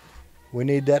 We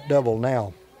need that double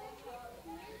now.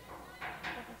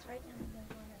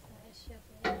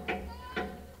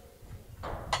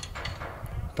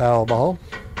 Foul ball.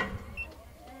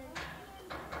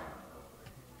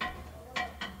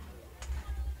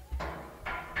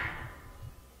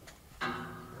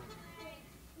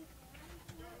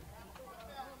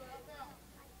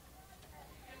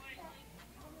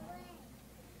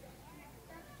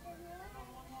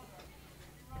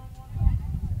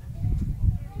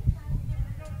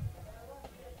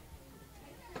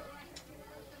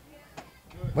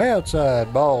 Way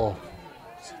outside, ball.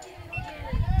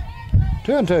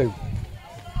 2-2.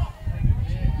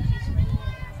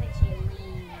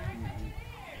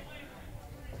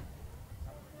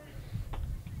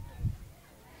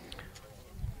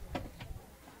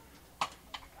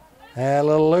 And a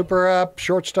little looper up,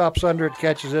 shortstop's under it,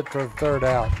 catches it for the 3rd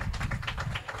out.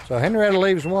 So Henrietta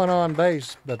leaves 1 on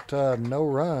base, but no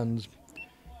runs.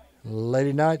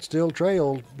 Lady Knight still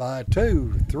trailed by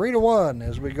 2, 3-1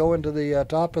 as we go into the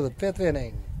top of the 5th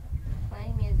inning.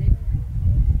 Playing music.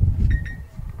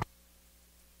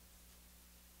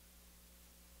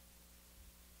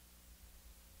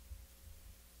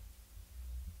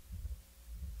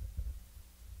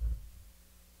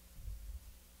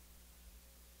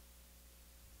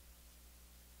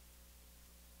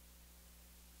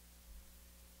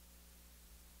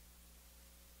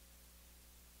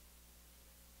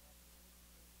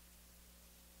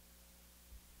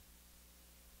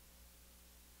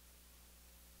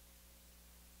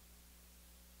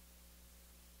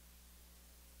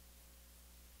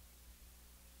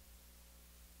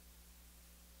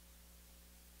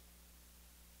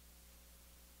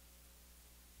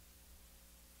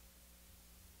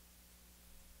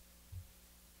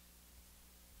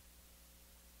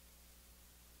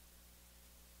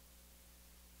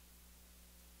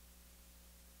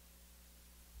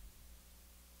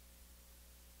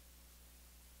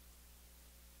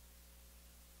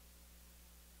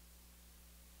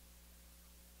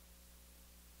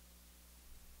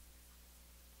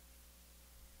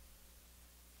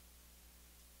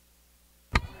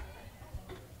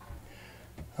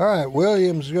 All right,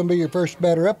 Williams is going to be your first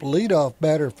batter up, leadoff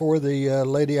batter for the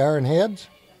Lady Ironheads.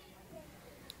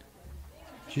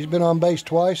 She's been on base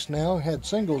twice now, had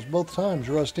singles both times,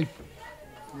 Rusty.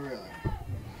 Really?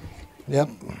 Yep.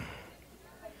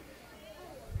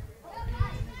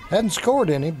 Hadn't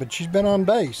scored any, but she's been on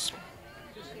base.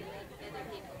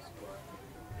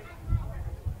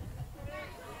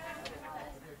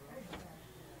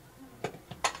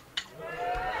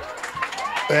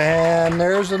 And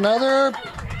there's another.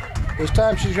 This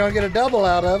time she's going to get a double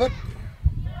out of it.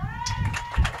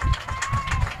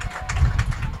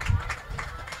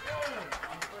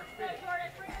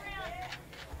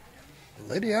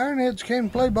 Lady Ironheads came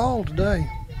play ball today.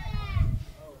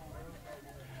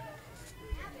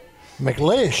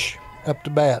 McLeish up to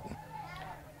bat.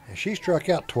 And she struck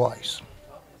out twice.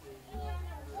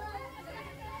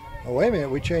 Oh, wait a minute.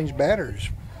 We changed batters.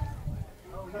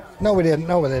 No, we didn't.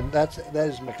 No, we didn't. That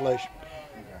is McLeish.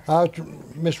 I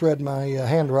misread my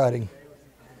handwriting.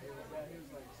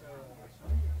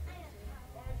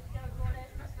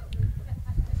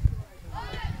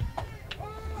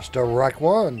 Strike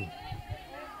one.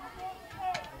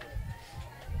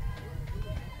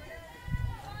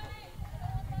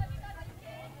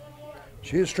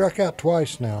 She has struck out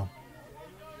twice now.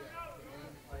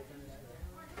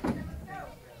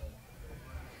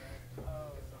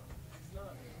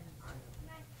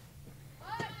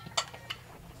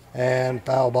 And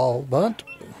foul ball bunt.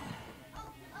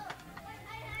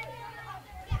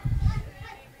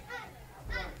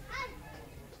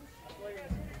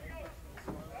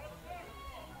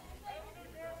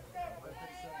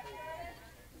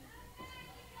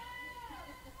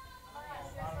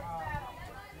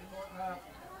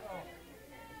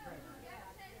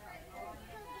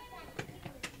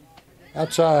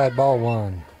 Outside, ball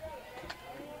one.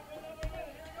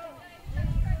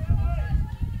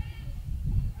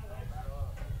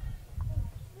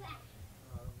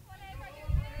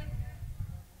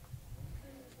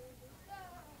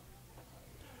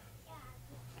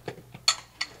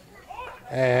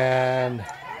 And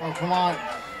Oh, come on.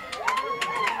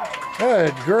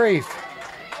 good grief.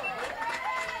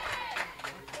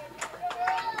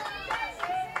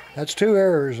 That's 2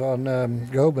 errors on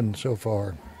Gobin so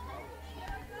far.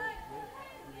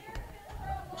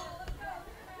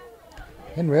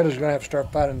 Henrietta's going to have to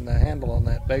start fighting the handle on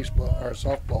that baseball or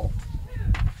softball.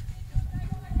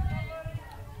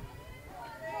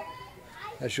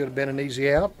 That should have been an easy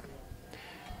out.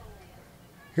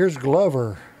 Here's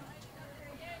Glover.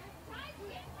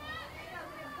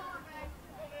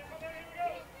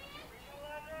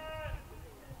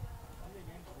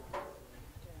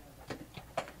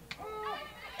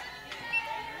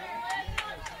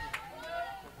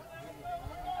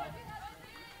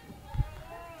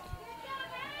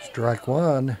 Strike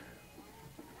one.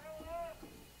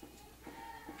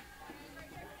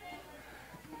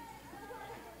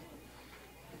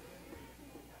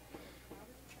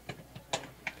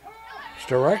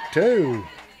 Strike two.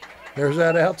 There's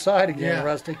that outside again, Yeah.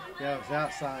 Rusty. Yeah, it was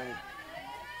outside.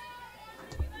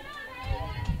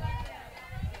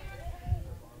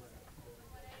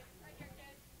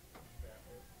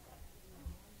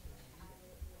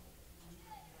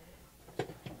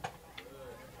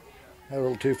 A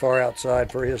little too far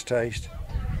outside for his taste.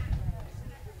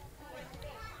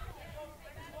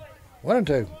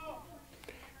 1-2.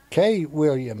 Kay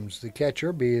Williams, the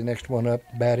catcher, be the next one up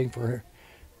batting for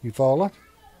Eufaula.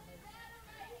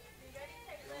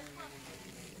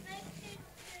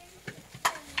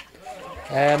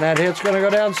 And that hit's going to go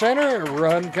down center.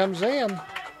 Run comes in.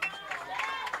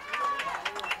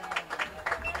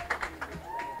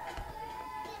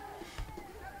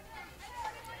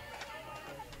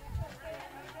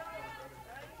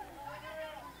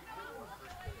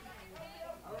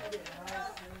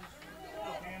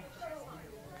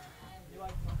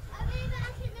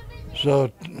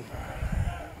 So,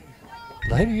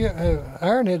 Lady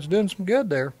Ironhead's doing some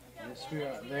good there. Yes, we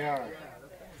are. They are.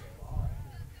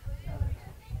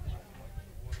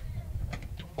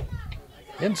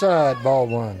 Inside, ball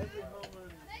one.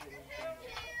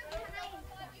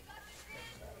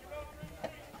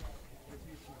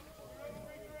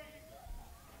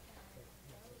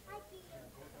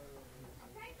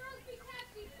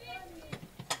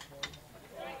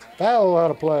 Foul out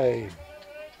of play.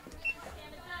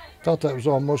 Thought that was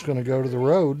almost going to go to the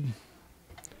road.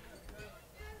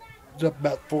 It's up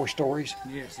about 4 stories.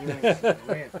 Yes, it went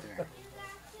there.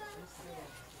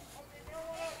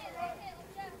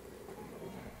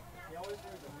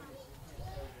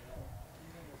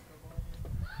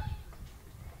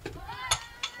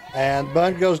 And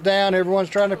bunt goes down. Everyone's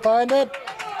trying to find it.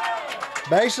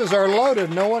 Bases are loaded.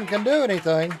 No one can do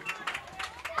anything.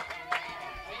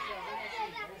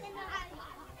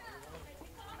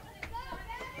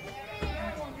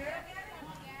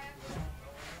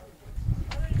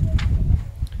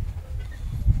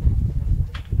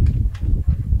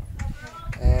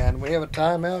 And we have a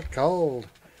timeout called.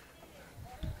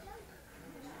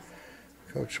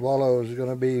 Coach Swallow is going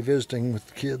to be visiting with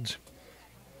the kids.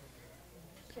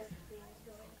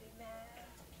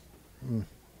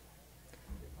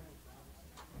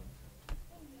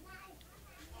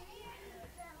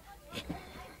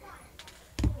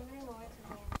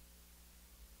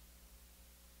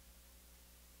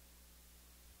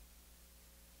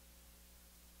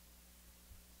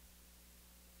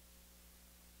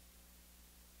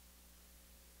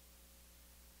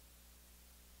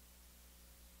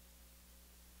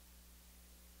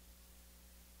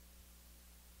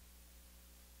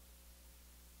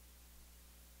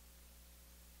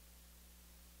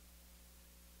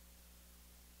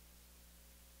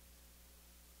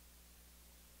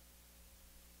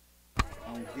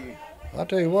 I'll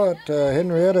tell you what,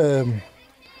 Henrietta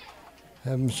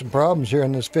having some problems here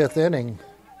in this 5th inning.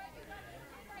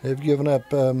 They've given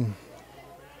up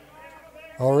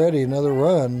already another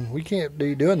run. We can't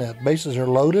be doing that. Bases are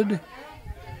loaded.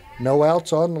 No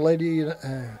outs on the Lady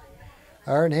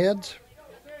Ironheads.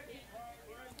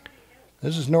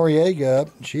 This is Noriega up.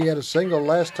 She had a single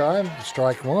last time,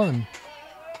 strike one.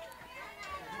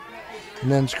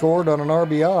 And then scored on an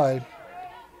RBI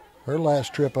her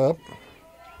last trip up.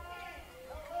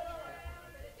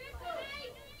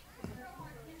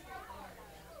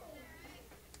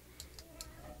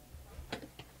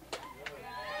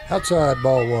 Outside,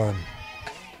 ball one.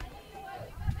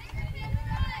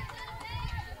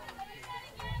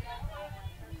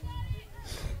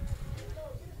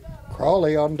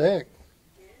 Crawley on deck.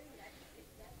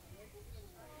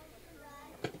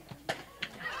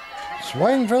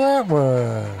 Swing for that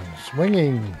one.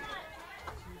 Swinging.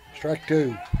 Strike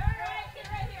two.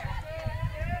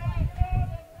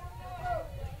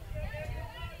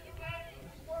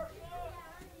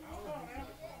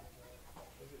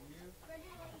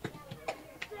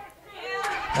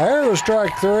 There was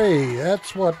strike three.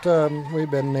 That's what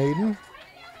we've been needing.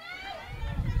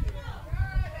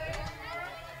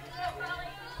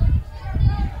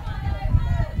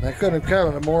 That could have come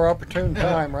at a more opportune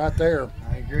time right there.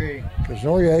 I agree. Because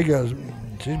Noriega's,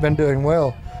 she's been doing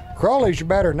well. Crawley's your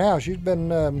batter now. She's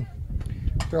been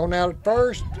thrown out at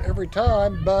first every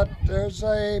time, but there's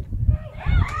a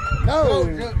no.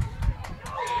 Go.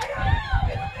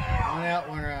 One out,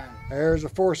 one run. There's a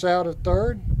force out at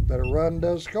third, but a run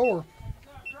does score.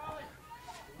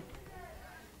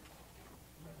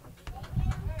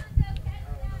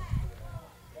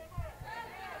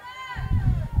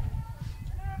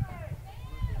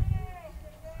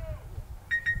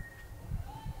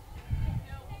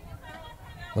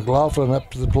 McLaughlin up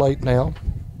to the plate now.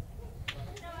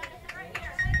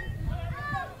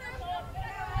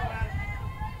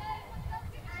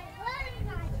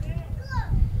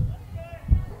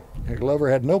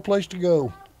 Glover had no place to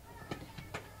go.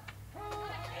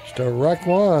 Strike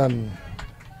one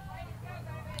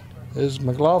is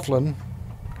McLaughlin.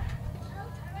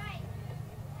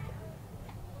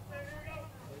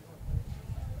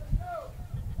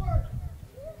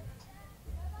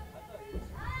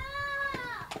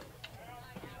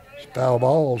 Foul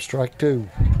ball, strike two.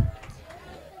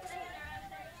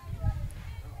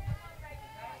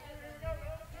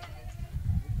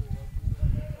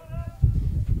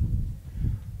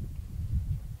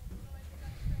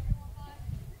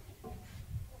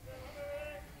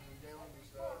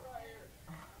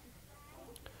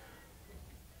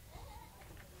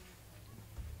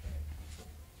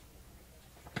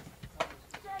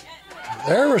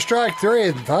 There was strike three,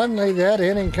 and finally that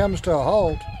inning comes to a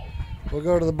halt. We'll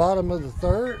go to the bottom of the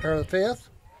third or the fifth.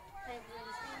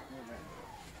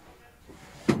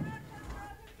 Oh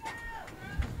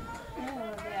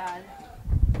God,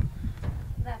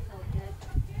 that felt good.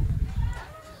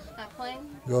 Not playing?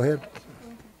 Go ahead.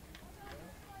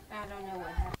 I don't know what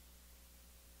happened.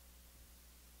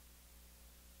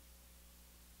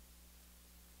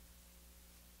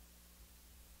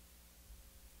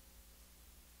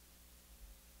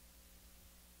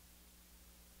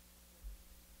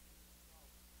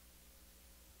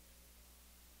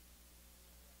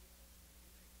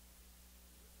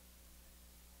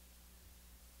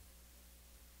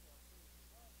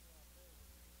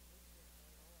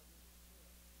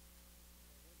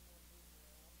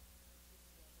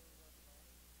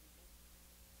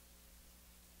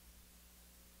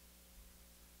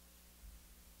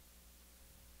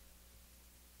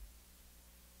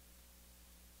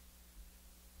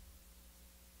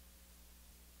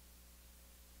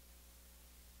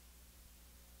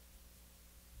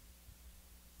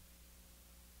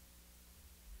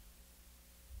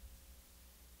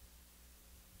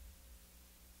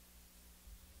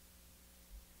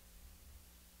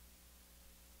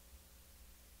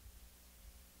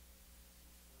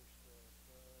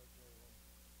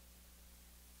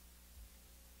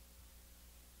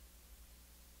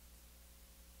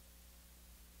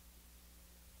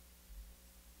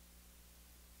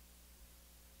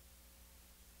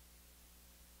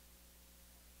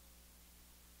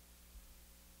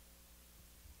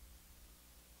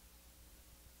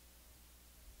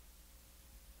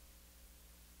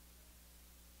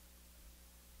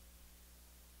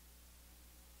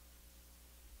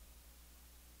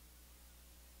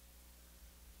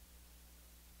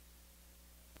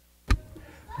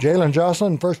 Jalen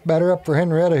Jocelyn, first batter up for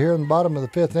Henrietta here in the bottom of the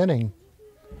fifth inning.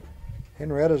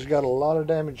 Henrietta's got a lot of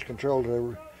damage control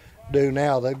to do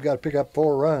now. They've got to pick up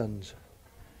 4 runs.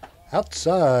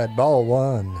 Outside, ball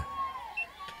one.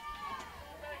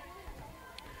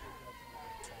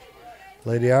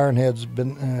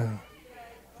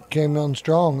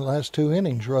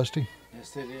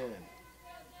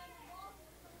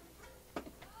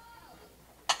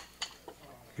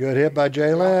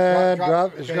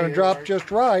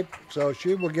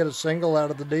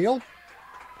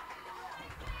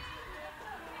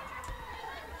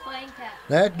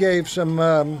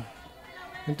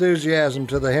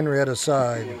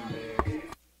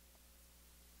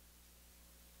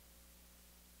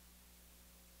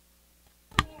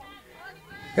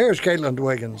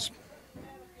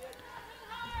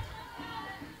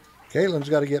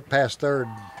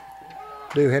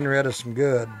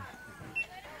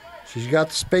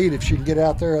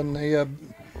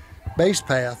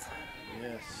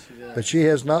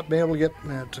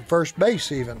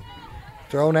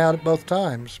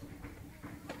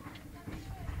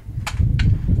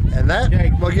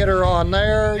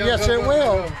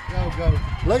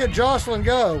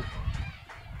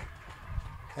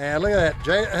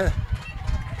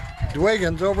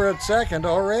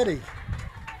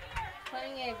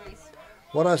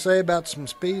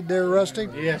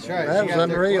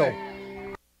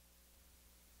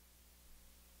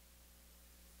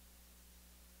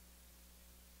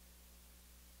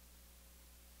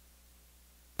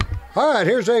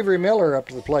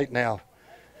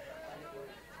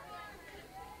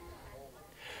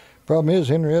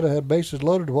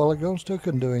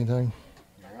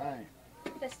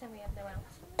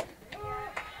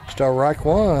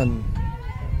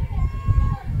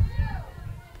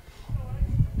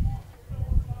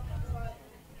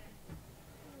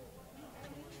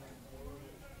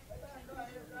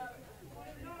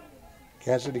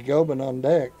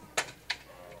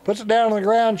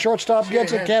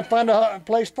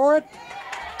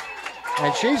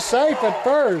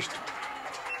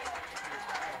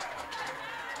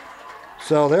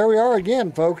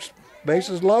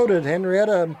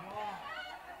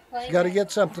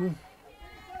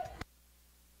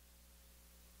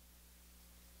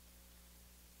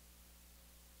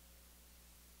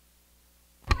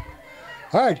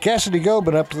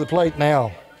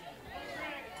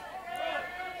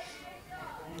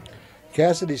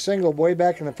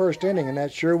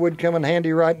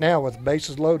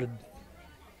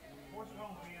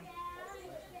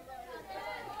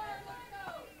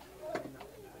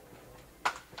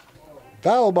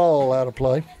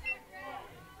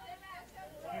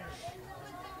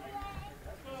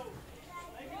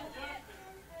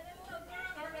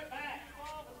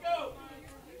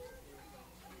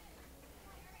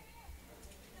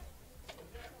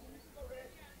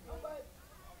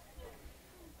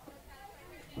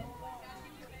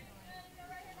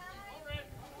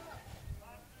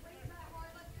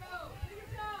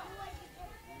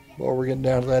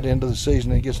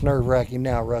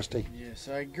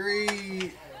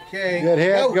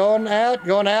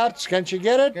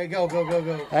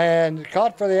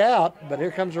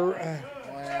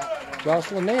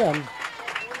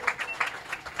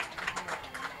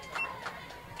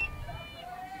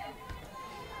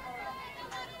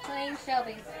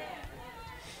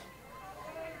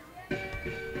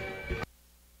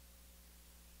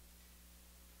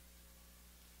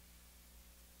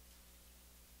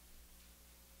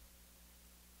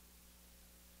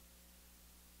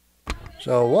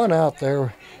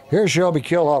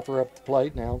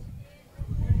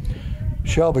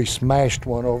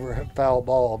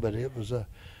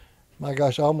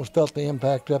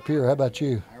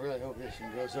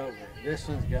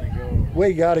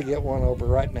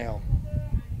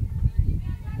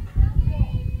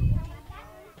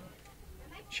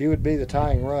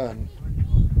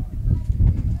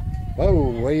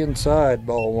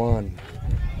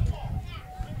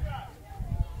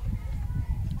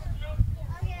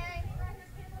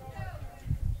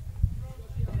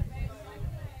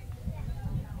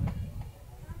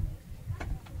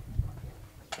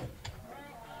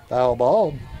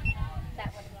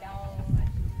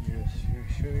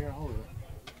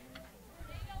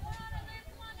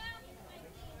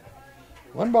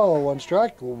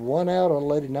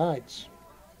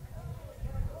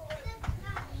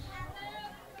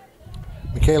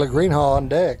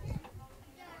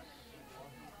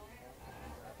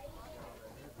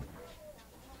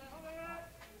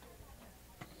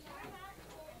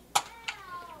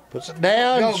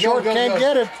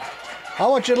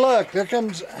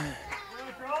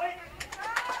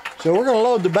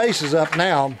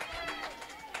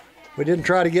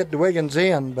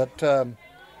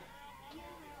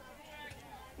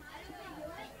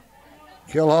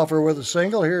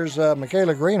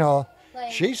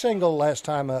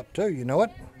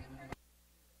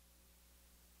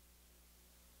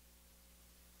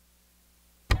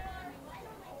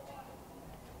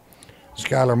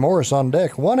 Skylar Morris on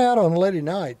deck. 1 out on the Lady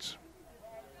Knights.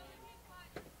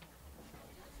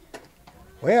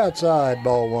 Way outside,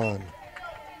 ball 1.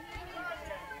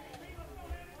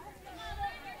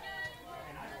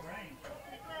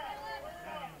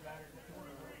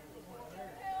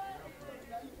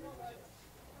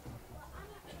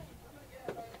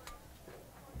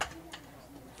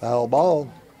 Foul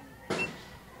ball.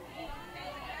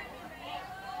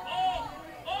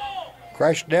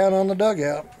 Crashed down on the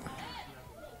dugout.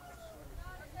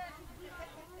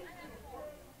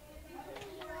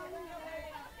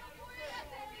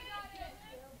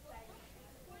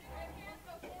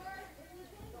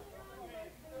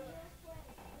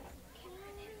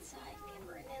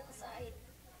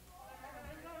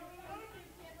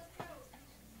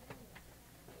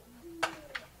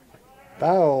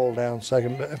 Foul down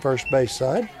first base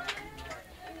side.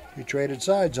 You traded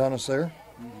sides on us there.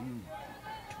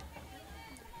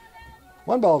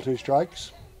 1 ball, 2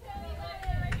 strikes.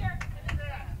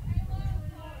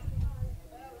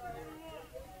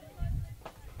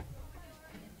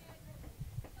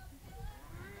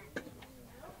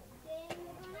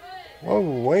 Whoa,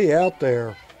 way out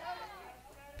there.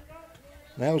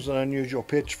 That was an unusual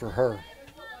pitch for her.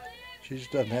 She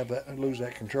just doesn't have that, lose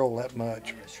that control that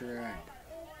much. That's right.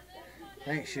 I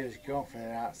think she was going for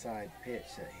that outside pitch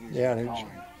that he's calling.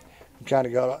 He kind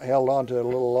of got held on to it a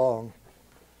little long.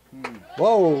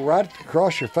 Whoa, right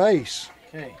across your face.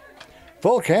 Okay.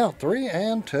 Full count,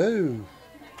 3-2.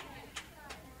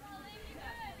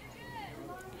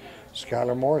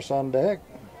 Skylar Morris on deck.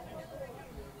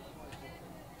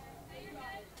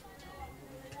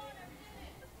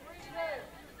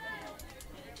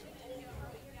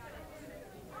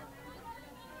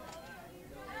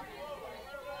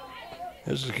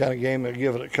 This is the kind of game that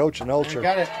give it a coach an ulcer.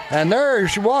 Got it. And there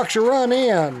she walks a run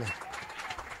in.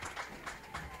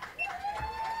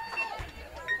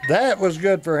 That was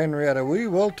good for Henrietta. We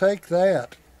will take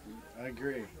that. I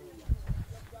agree.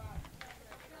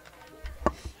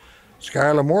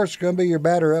 Skylar Morris is going to be your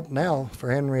batter up now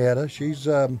for Henrietta. She's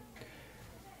been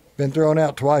thrown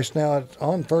out twice now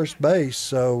on first base,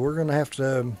 so we're going to have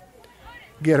to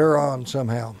get her on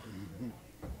somehow.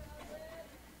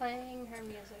 Playing her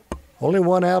music. Only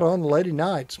 1 out on the Lady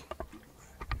Knights.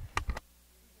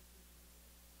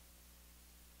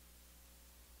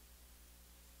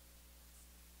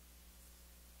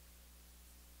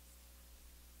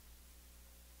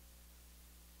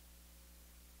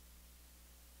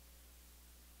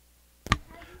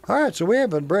 All right, so we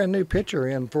have a brand new pitcher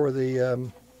in for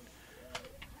the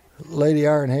Lady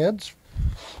Ironheads.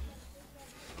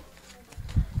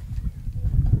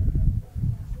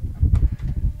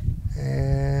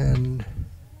 And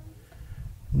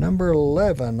number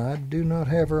 11, I do not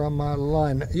have her on my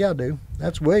line. Yeah, I do.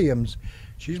 That's Williams.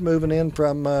 She's moving in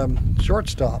from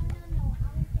shortstop.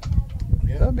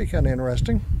 Yeah, that'd be kind of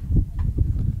interesting.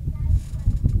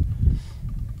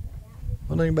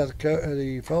 One thing about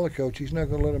the Eufaula coach, he's not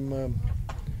going to let him.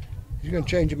 He's going to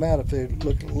change him out if they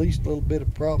look at least a little bit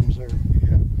of problems there.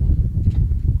 Yeah.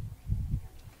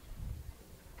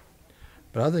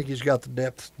 But I think he's got the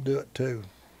depth to do it too.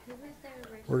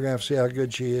 We're going to have to see how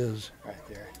good she is. Right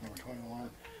there, number 21.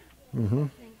 Mm-hmm.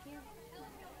 Thank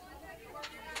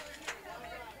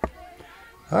you.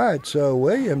 All right, so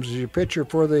Williams is your pitcher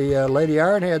for the Lady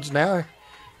Ironheads now.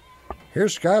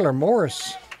 Here's Skylar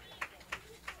Morris.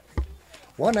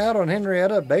 1 out on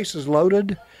Henrietta, bases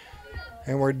loaded,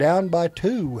 and we're down by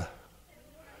 2.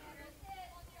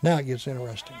 Now it gets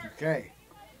interesting. Okay.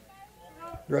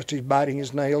 Rusty's biting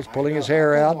his nails, pulling his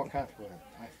hair I feel out. more comfortable.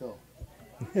 I feel.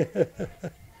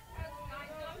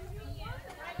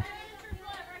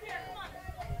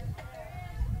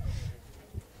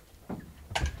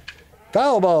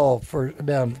 Foul ball for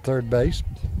down to third base.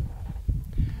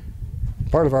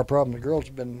 Part of our problem, the girls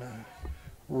have been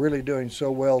really doing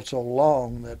so well so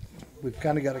long that we've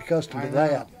kind of got accustomed to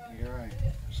that. You're right.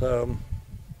 So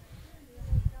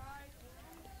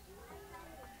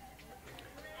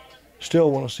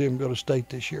still want to see them go to state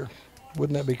this year.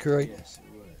 Wouldn't that be great? Yes, it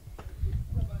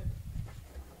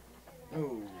would.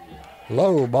 Oh.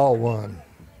 Low, ball 1.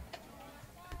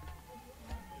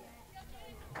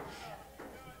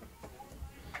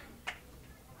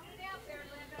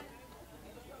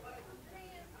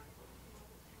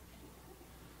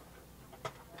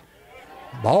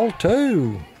 Ball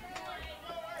 2.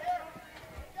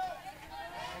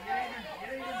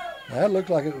 That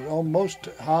looked like it was almost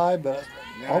high, but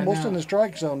Yeah, almost I know. in the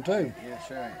strike zone too.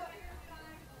 Yes, right.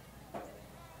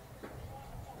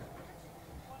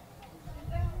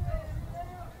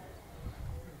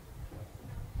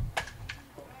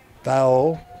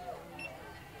 Foul.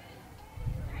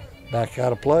 Back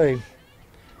out of play.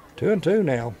 2-2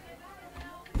 now.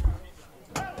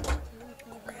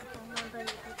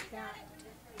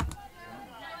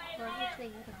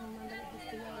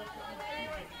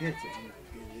 Hits it.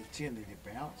 It's in to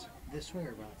bounce this way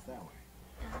or bounce that way.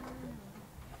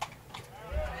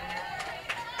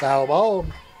 Foul ball.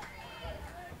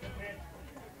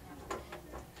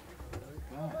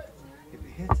 But if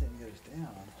it hits it and goes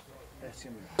down, that's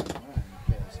going to be a home run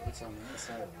because it's on the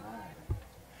inside of the line.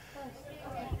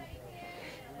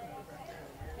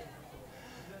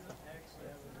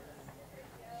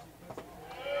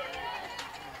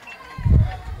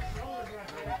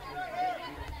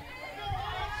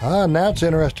 Now it's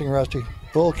interesting, Rusty.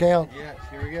 Full count. Yes,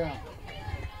 here we go.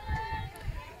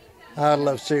 I'd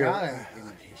love to see her.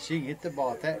 She can hit the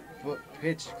ball. If that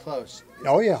pitch is close,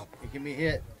 Oh, yeah. it can be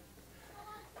hit.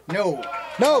 No.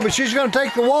 No, but she's going to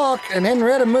take the walk, and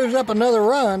Henrietta moves up another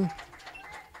run.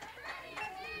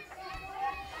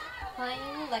 Playing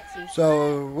Lexi.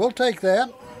 So we'll take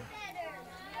that.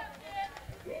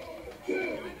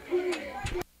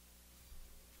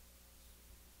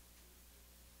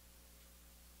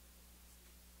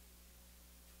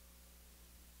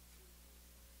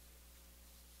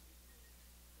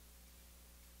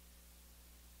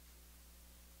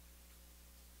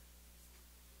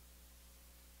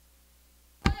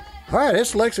 All right,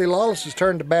 it's Lexi Lawless's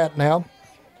turn to bat now.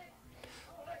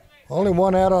 Only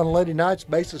one out on Lady Knights.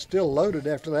 Base is still loaded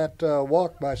after that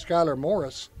walk by Skylar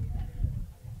Morris.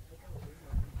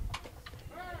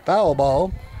 Foul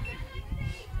ball.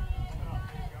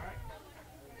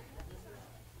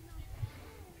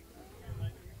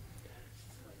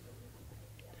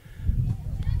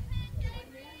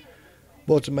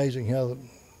 Well, it's amazing how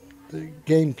the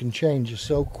game can change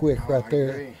so quick right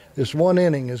there. Agree. This one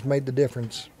inning has made the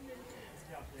difference.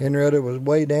 Henrietta was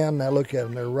way down. Now look at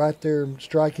them. They're right there in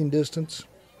striking distance.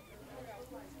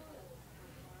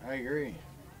 I agree.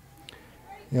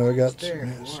 You know, we got There,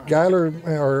 Skylar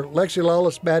or Lexi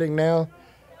Lawless batting now.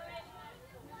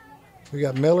 We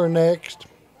got Miller next.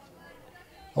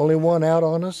 Only one out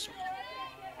on us.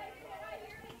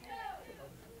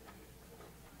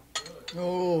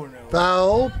 Oh, no.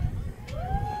 Foul.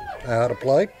 Out of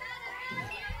play.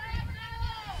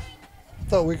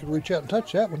 Thought we could reach out and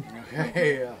touch that one.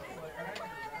 Yeah.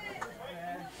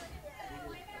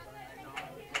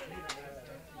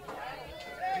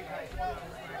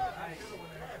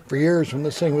 For years, when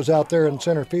this thing was out there in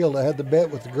center field, I had the bet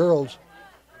with the girls.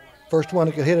 First one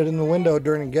that could hit it in the window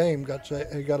during the game got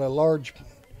a large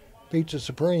pizza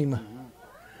supreme.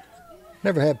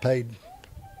 Never had paid.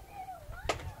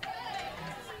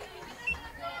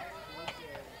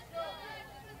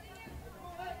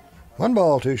 One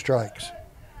ball, two strikes.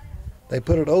 They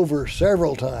put it over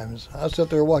several times. I sat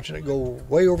there watching it go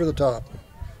way over the top.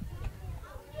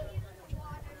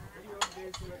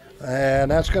 And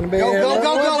that's going to be Go, it. go,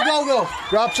 go, go, go, go.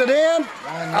 Drops it in.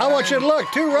 I want you to look.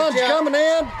 2 runs job. coming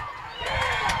in.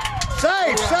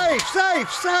 Safe, safe, safe,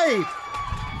 safe.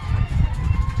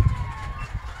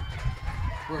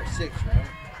 We're at 6, right?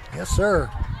 Yes, sir.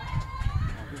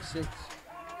 We're 6.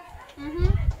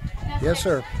 Mm-hmm. Yes,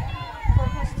 sir. 4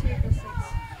 plus 2 equals 6.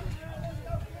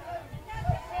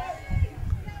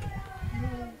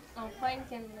 Oh, playing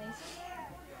Kinley.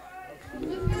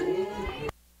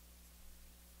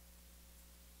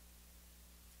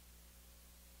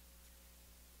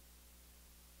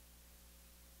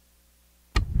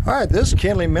 All right, this is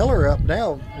Kenley Miller up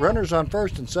now. Runners on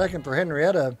first and second for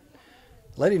Henrietta.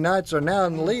 Lady Knights are now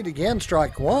in the lead again,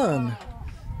 strike one.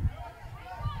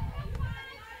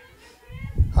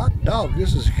 Hot dog,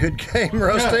 this is a good game,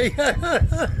 Rusty.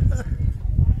 I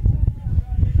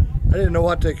didn't know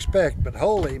what to expect, but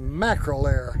holy mackerel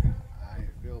there. I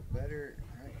feel better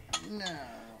right now.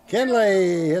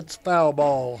 Kenley hits foul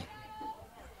ball.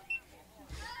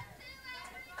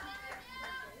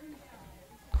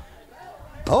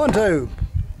 Oh, and 2.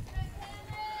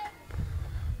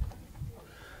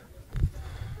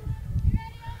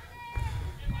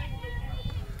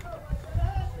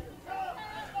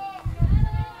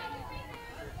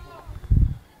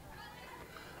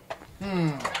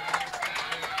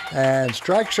 And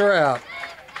strikes are out.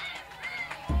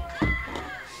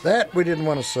 That we didn't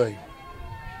want to see.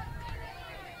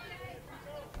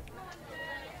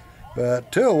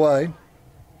 But 2 away.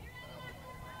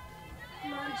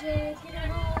 Come on, Jake, get it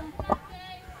home.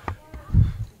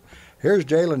 Here's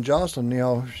Jalen Jocelyn. You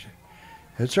know,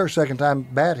 it's her second time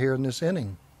bat here in this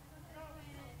inning.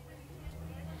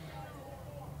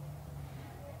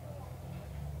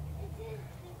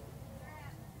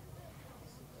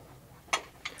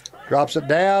 Drops it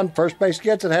down. First base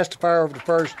gets it. Has to fire over to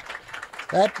first.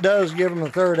 That does give them a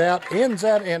third out. Ends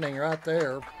that inning right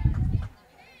there.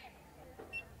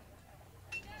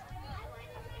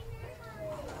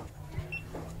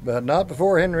 But not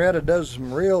before Henrietta does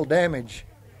some real damage.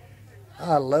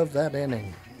 I love that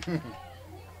inning.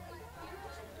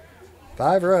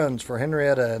 5 runs for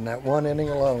Henrietta in that one inning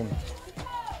alone.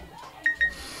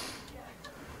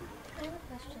 I have a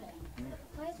question.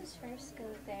 Why does first go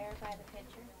there by the pitcher?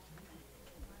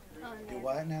 Do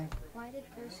what now? Why did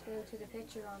first go to the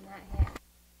pitcher on that hit?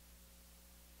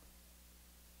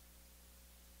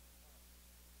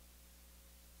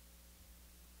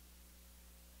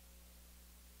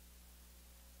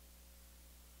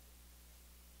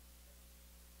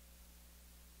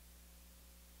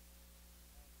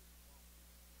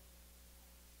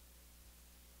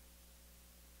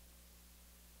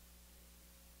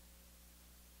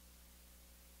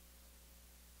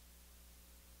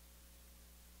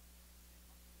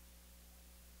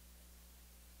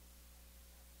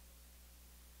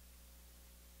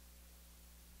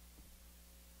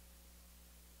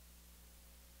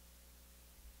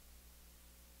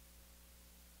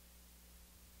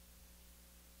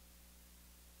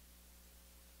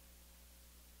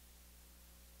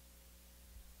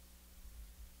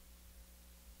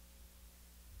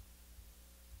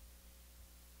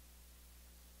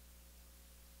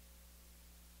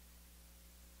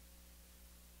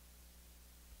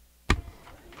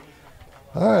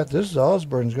 All right, this is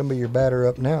Osborne's going to be your batter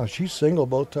up now. She's single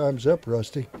both times up,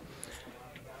 Rusty.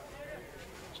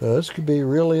 So this could be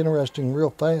really interesting real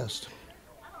fast.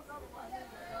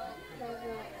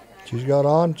 She's got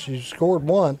on. She scored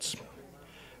once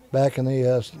back in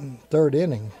the third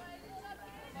inning.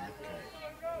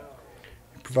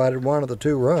 Provided one of the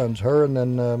 2 runs, her and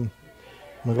then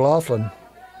McLaughlin.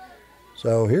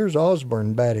 So here's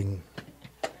Osborne batting.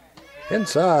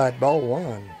 Inside, ball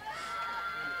 1.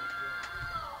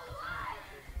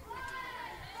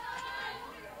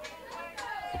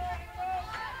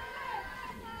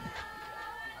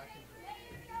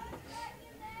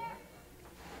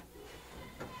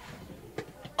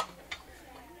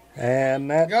 And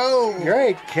that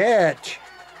great catch.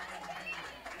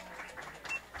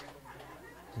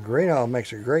 Greeno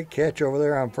makes a great catch over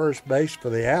there on first base for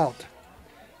the out.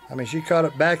 I mean, she caught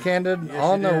it backhanded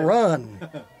on the run.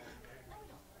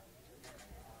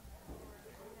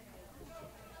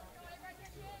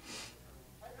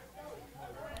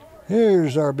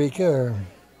 Here's our Beaker.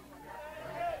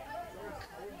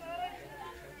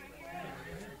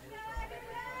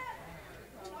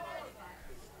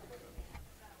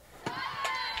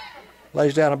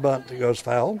 Lays down a bunt that goes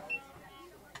foul.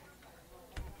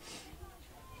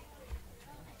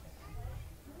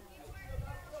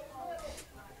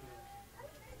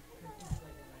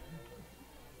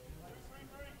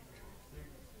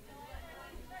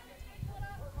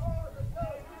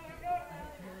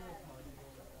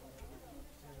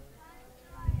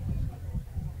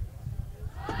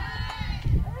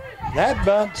 That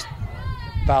bunt's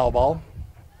foul ball.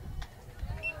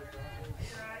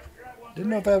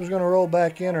 Didn't know if that was going to roll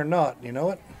back in or not. You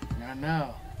know it? I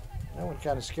know. That one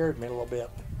kind of scared me a little bit.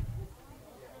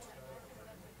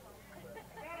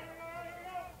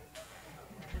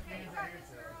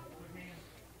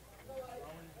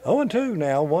 Oh, and 2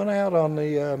 now. 1 out on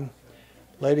the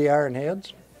Lady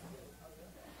Ironheads.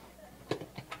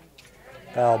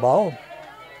 Foul ball.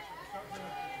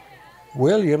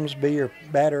 Williams be your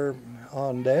batter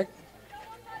on deck.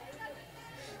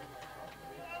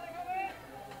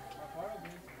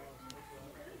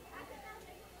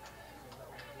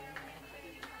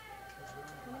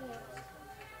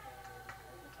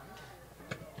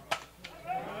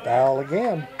 Foul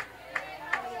again.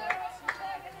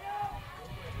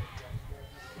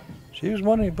 She was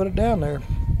wanting to put it down there.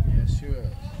 Yes, she was.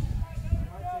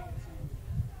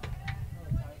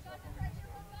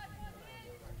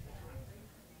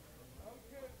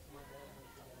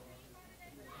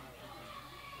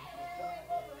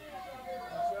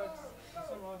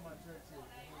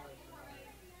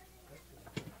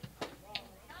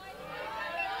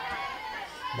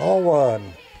 Ball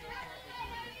 1.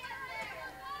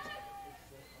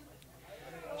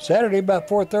 Saturday about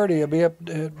 4:30, I'll be up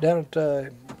down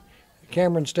at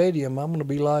Cameron Stadium. I'm going to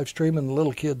be live streaming the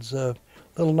little kids'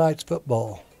 Little Knights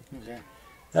football. Okay.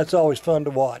 That's always fun to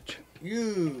watch.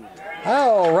 You.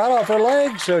 Oh, right off her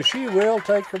leg, so she will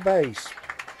take her base.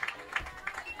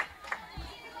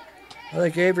 I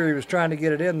think Avery was trying to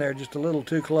get it in there just a little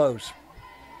too close.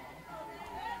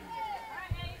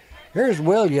 Here's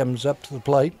Williams up to the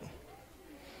plate.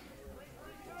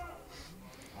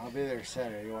 I'll be there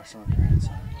Saturday. You watch my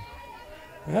grandson.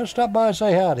 Well, stop by and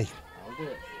say howdy. I'll do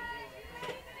it.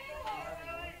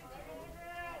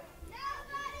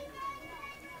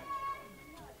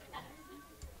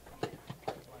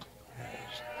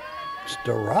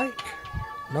 Strike.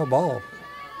 No ball.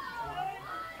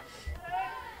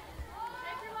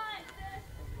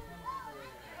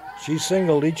 She's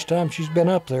singled each time she's been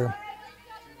up there.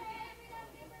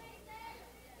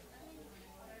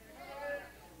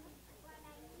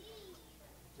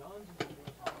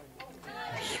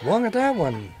 Swung at that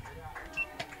one.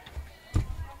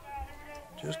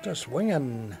 Just a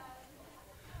swinging.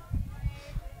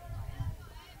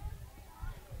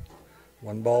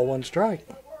 1 ball, 1 strike.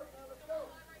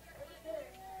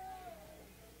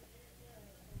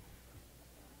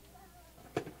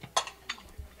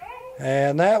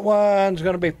 And that one's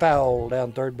going to be fouled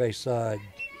down third base side.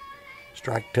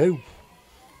 Strike 2.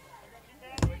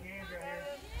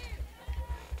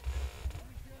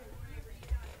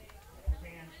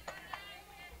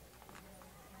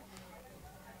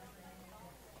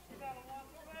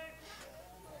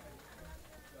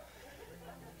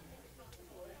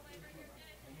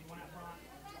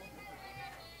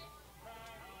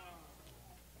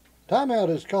 Timeout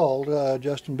is called.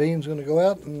 Justin Bean's going to go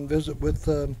out and visit with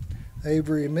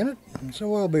Avery a minute, and so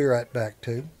we'll be right back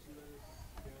too.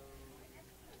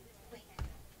 Wait,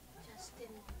 Justin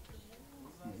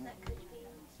Bean? Is that Coach Bean?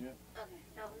 Yeah. Okay,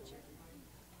 I wasn't sure.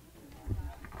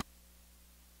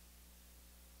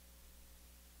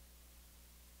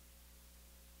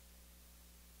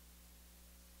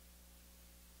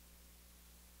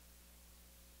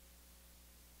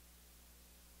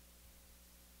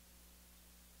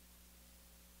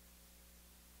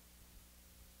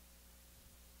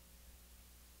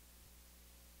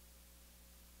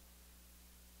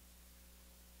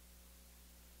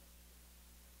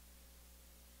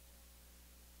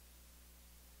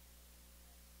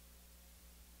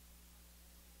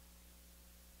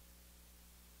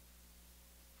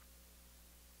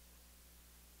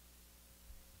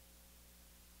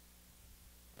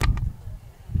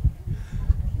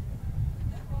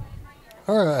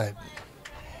 All right.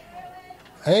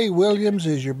 A. Williams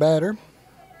is your batter.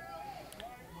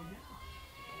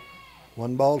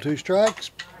 1 ball, 2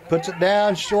 strikes. Puts it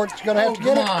down. Short's going to have to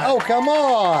get it. Oh, come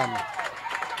on.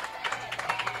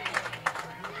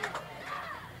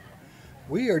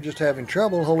 We are just having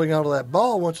trouble holding on to that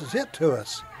ball once it's hit to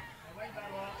us.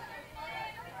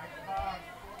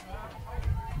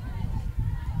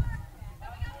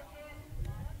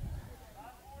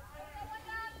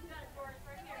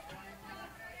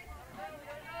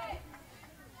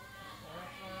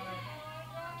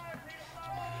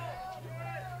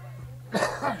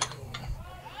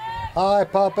 High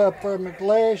pop up for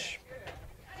McLeish.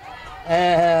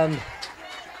 And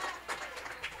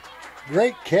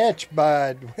great catch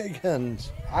by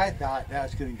Wiggins. I thought that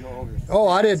was going to go over. Oh,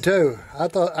 I did too. I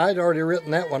thought I'd already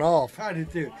written that one off. I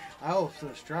did too. I almost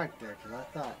put a strike there because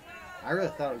I really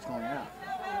thought it was going out. In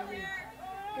our game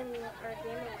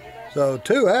away, So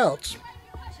 2 outs.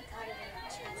 she caught it in the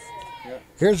chest. Yep.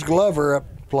 Here's Glover up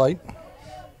the plate.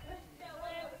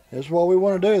 This is what we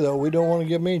want to do, though. We don't want to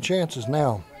give many chances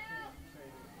now.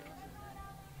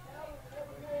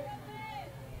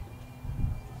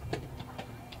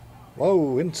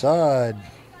 Whoa, inside.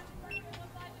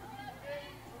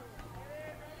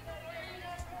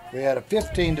 We had a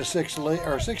 15-6 lead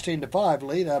or 16-5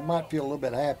 lead. I might feel a little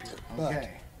bit happier.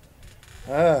 Okay.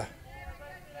 But,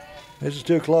 this is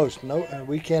too close. No,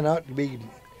 we cannot be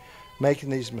making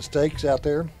these mistakes out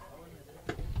there.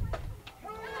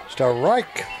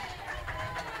 Strike. So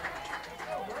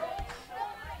let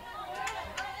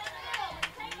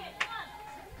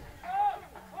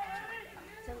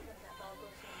that ball go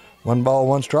so 1 ball,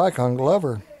 1 strike on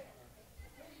Glover.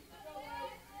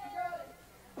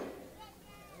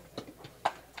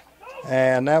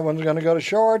 And that one's going to go to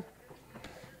short.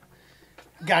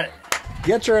 Got it.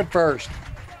 Gets her at first.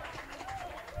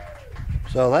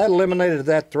 So that eliminated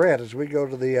that threat as we go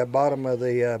to the bottom of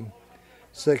the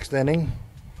 6th inning.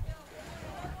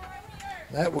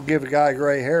 That will give a guy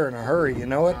gray hair in a hurry, you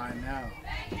know it? I know.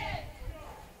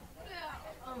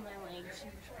 Oh, my legs.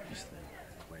 Just the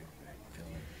way they feel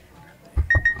it.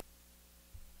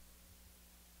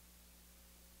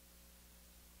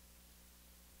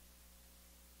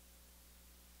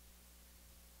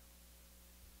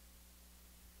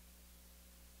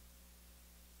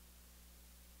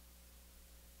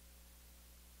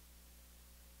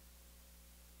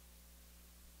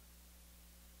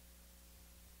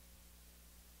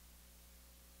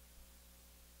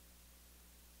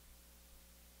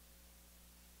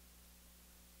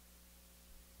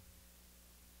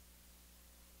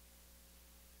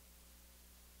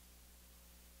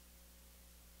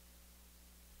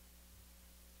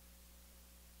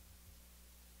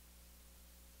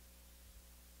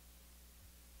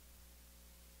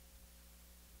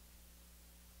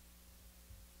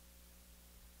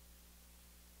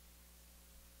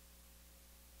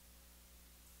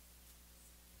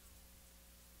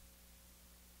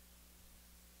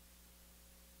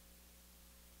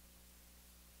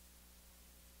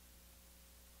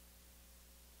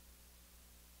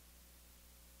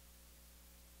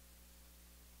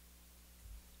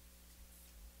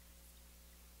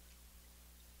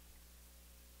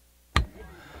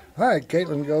 All right,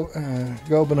 Caitlin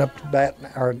Gobin up to bat.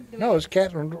 Or no, it's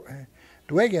Caitlin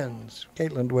Dwiggins.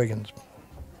 Caitlin Dwiggins.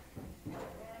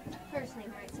 First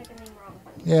name right, second name wrong.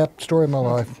 Yep, story of my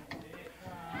life.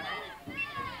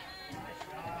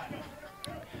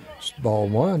 It's ball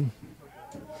one.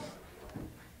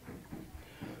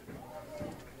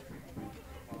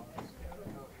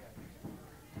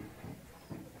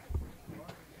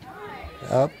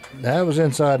 Up, that was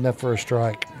inside enough for a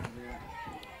strike.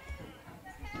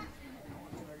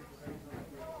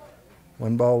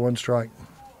 1 ball, 1 strike.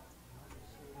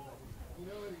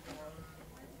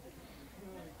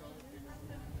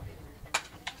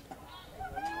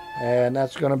 And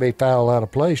that's going to be foul out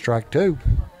of play, strike 2.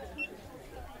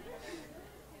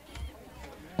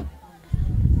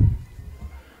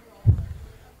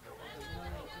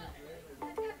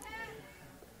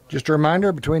 Just a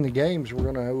reminder, between the games,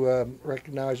 we're going to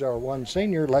recognize our one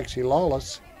senior, Lexi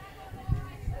Lawless.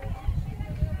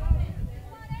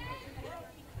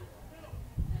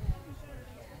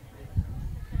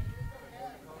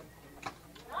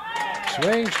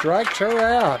 Swing, strikes her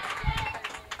out.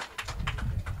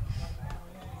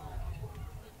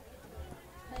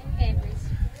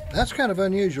 That's kind of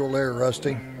unusual there,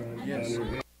 Rusty. Yes.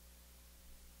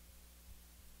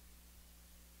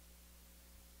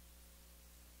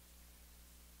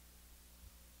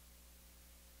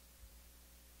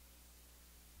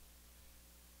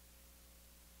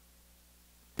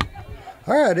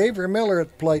 All right, Avery Miller at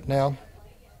the plate now.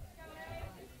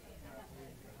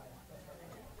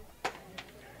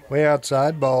 Way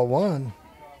outside, ball 1.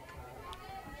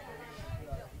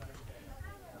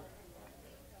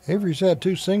 Avery's had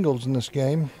 2 singles in this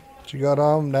game. She got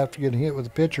on after getting hit with a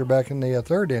pitcher back in the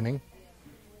 3rd inning.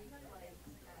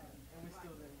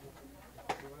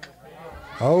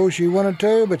 Oh, she wanted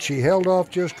to, but she held off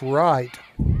just right.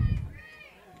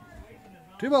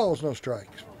 2 balls, no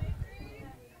strikes.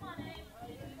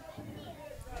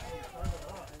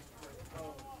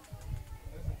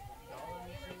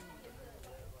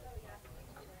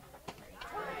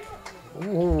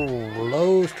 Ooh,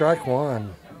 low, strike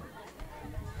 1.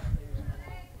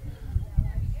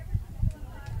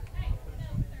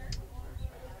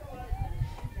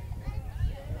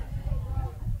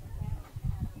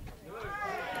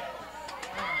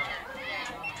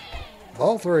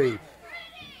 Ball 3.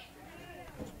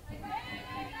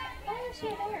 Why is she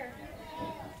there?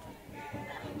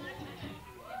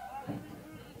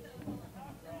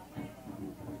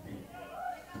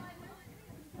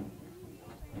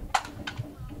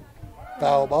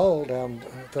 Foul ball down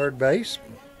third base.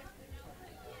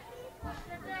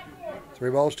 3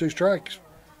 balls, 2 strikes.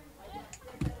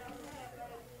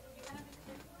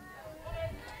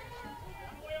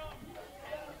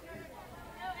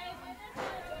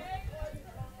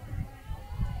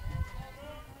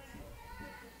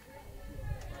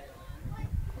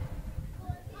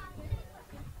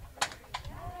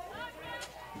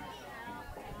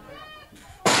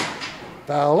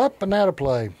 Foul up and out of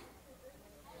play.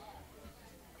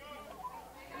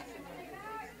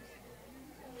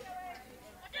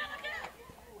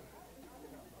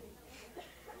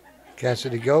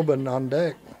 Cassidy Gobin on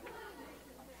deck.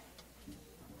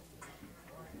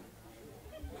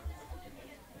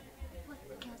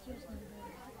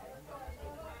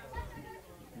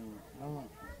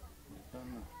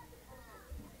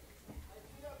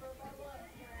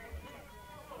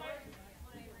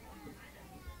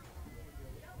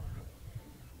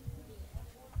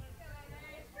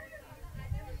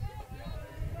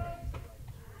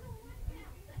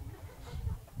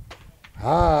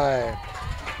 Hi.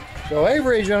 So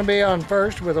Avery's going to be on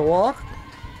first with a walk.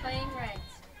 Playing Reds.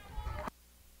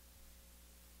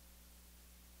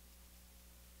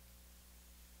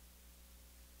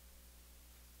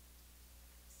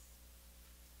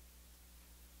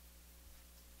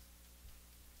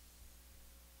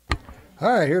 All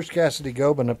right, here's Cassidy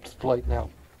Gobin up to the plate now.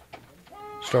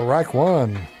 Strike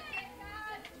 1.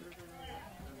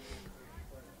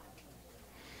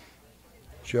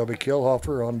 Shelby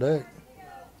Kilhofer on deck.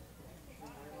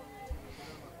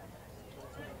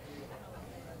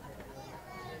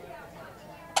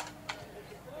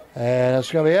 And it's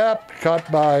going to be up,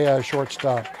 caught by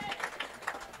shortstop.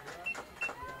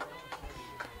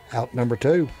 Out number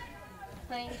 2.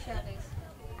 Playing Shelby's.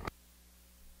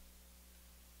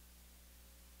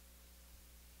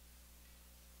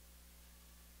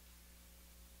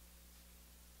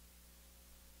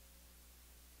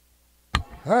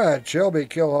 All right, Shelby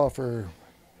Kilhofer,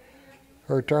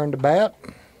 her turn to bat.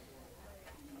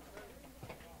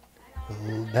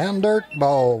 Down dirt,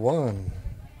 ball 1.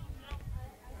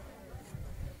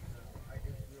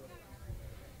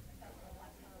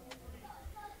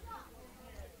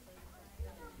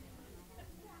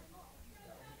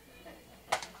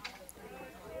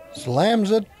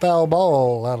 Slams it, foul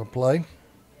ball out of play.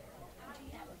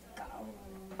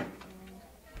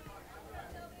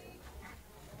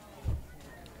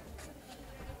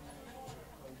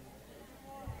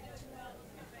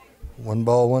 One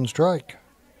ball, one strike.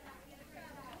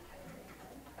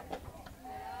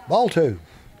 Ball two.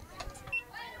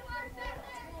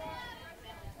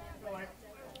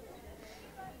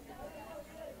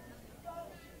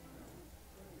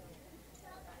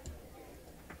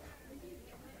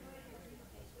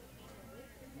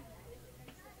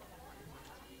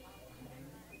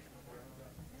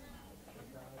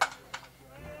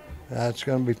 That's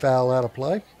going to be foul out of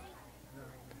play.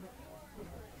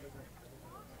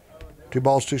 2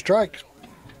 balls, 2 strikes.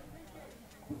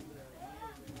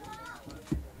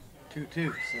 2-2.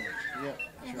 So, yep.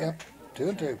 Sure. Yep,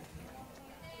 2-2.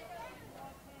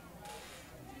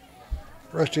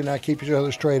 Rusty and I keep each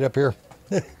other straight up here.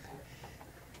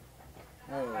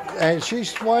 And she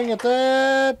swung at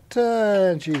that,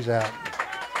 and she's out.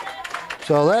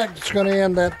 So that's going to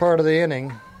end that part of the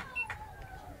inning.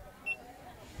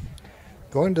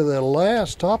 Going to the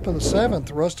last, top of the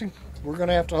 7th, Rusty. We're going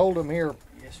to have to hold them here.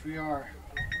 Yes, we are.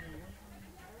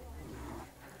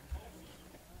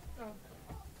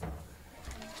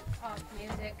 Off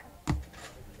music.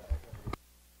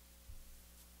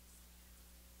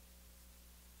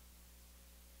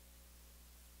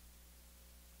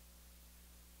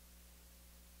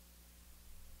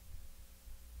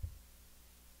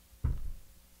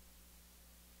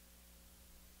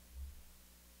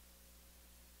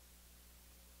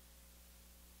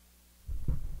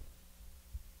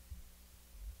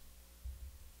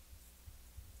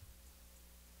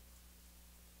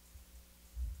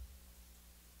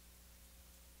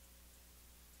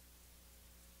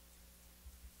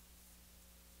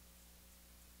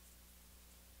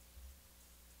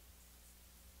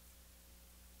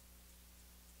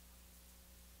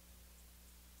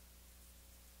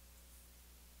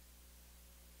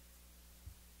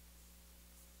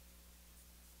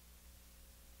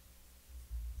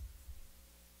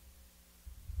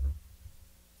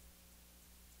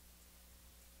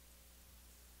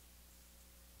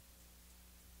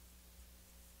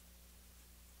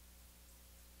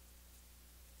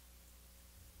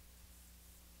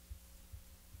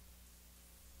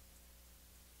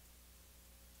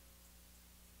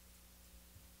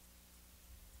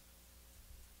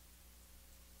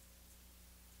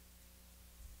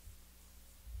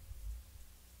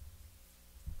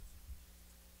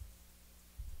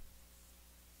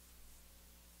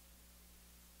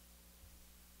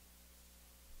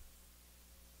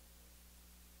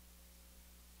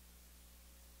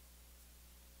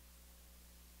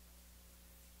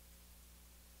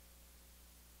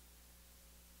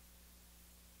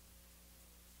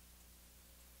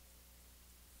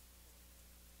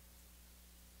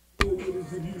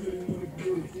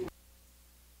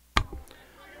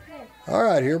 All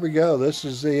right, here we go. This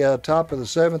is the top of the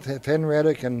 7th. If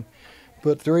Henrietta can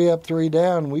put 3 up, 3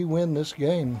 down, we win this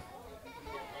game.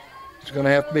 It's going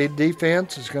to have to be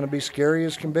defense. It's going to be scary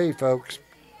as can be, folks.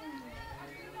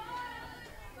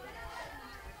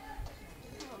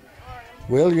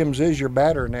 Williams is your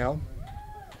batter now.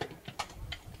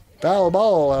 Foul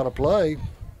ball out of play.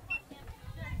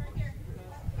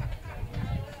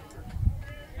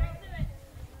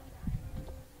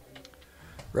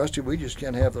 Rusty, we just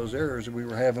can't have those errors that we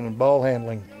were having in ball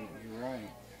handling. You're right.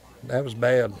 That was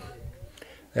bad.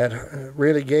 That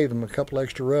really gave them a couple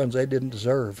extra runs they didn't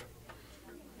deserve.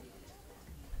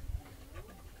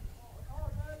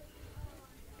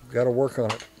 Got to work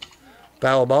on it.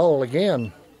 Foul ball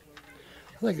again.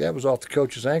 I think that was off the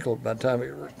coach's ankle by the time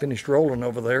it finished rolling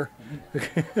over there.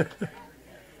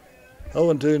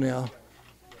 0-2 now.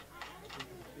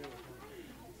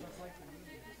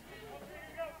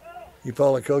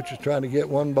 Eufaula coach was trying to get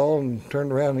one ball and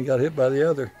turned around and got hit by the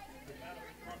other.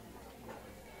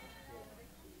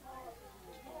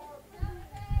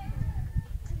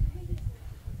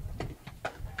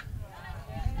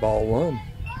 Ball 1.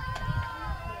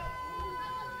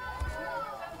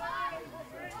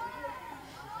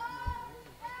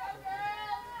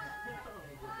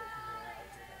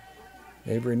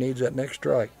 Avery needs that next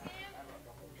strike.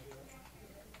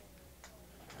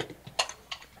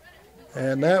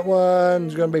 And that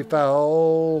one's going to be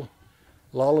foul.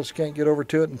 Lawless can't get over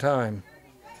to it in time.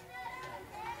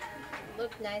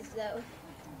 Looked nice though.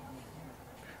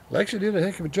 Lexi did a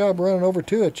heck of a job running over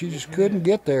to it. She just couldn't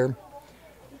get there.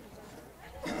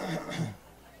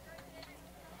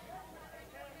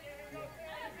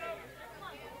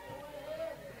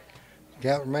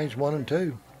 Count remains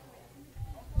 1-2.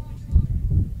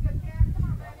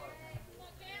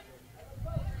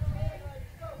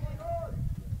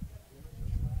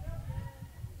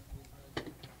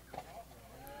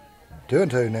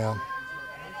 2-2 now.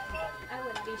 I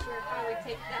wouldn't be sure if I would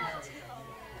take that.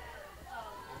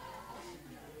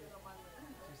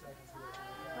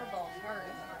 Her ball's hurt.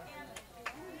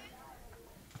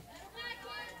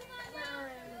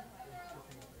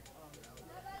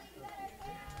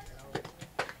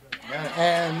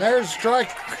 And there's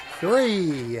strike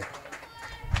 3.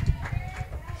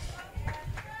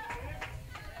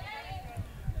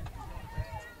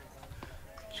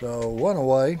 So 1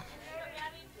 away.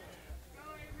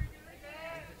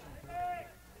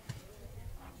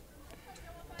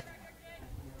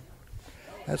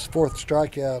 That's the 4th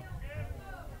strikeout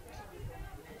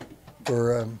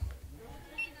for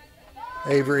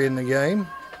Avery in the game.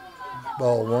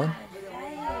 Ball 1.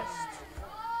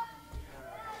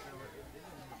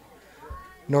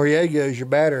 Noriega is your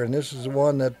batter, and this is the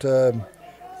one that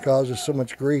causes so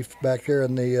much grief back here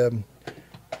in the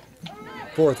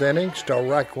 4th inning.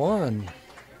 Strike 1.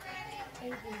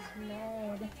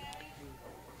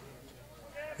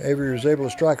 Avery was able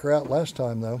to strike her out last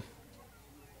time, though.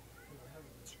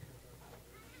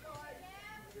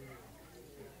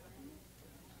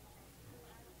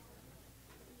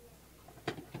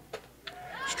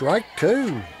 Strike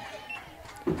 2.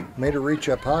 Made her reach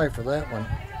up high for that one.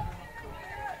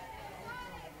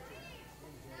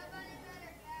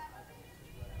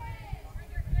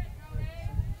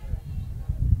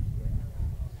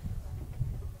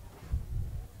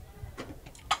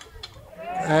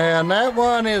 And that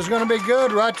one is going to be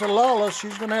good right to Lawless.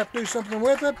 She's going to have to do something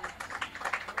with it.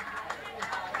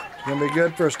 It's going to be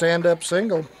good for a stand-up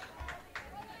single.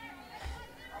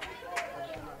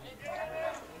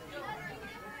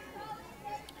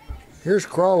 Here's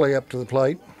Crawley up to the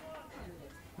plate.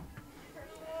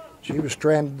 She was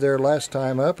stranded there last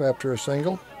time up after a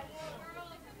single.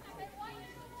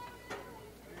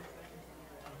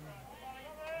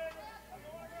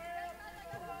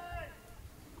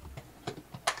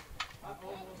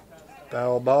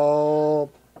 Foul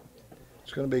ball.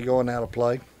 It's going to be going out of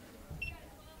play.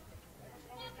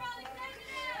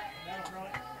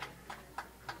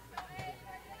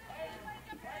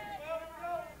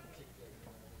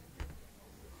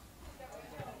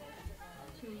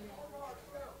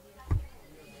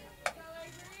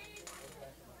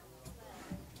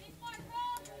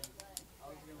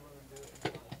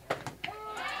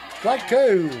 Strike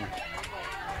 2.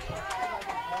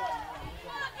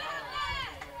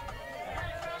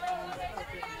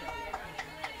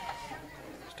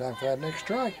 It's time for that next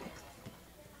strike.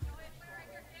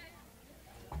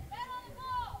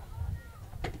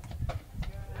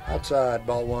 Outside,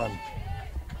 ball 1.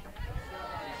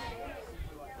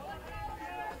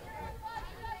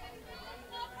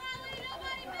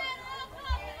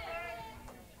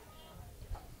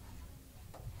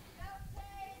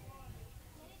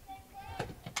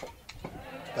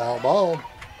 Foul ball.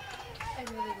 I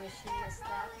really wish he missed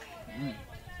that.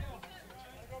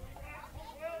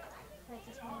 I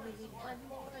just want to leave one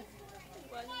more.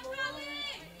 One more.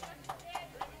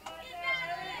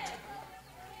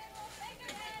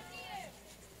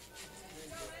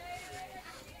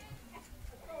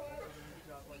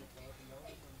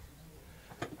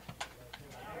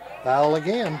 Foul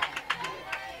again. God,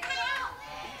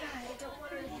 I don't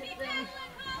want to hit them.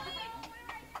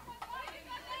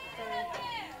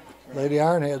 Lady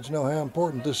Ironheads know how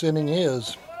important this inning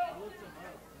is.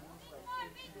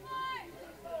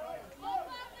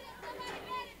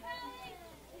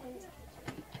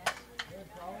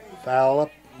 Foul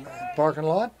up parking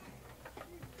lot.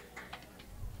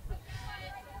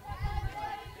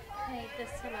 Hey,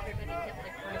 this time everybody hit the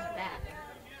car's back.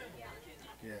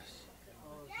 Yes.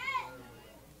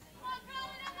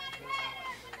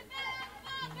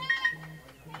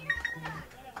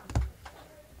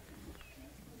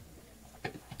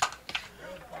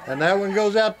 And that one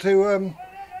goes out to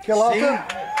Kiloffer.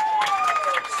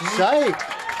 Safe.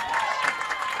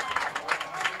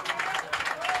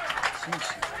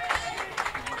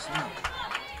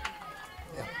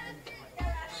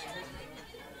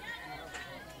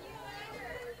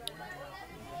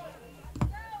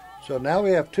 So now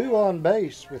we have 2 on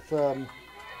base with the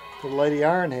Lady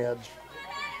Ironheads.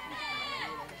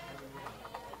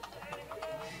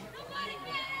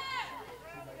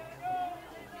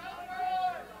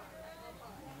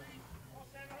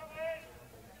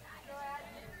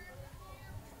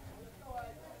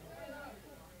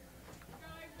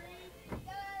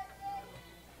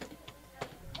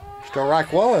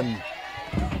 Strike 1.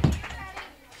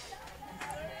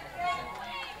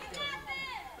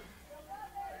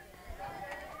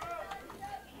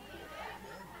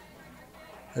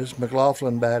 This is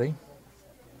McLaughlin batting.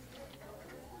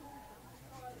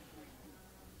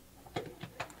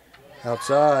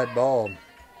 Outside ball.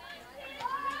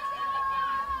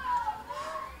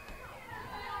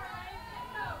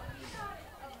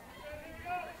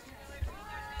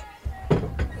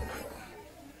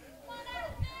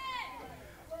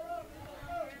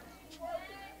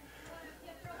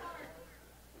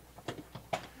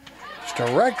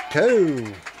 Strike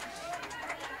two.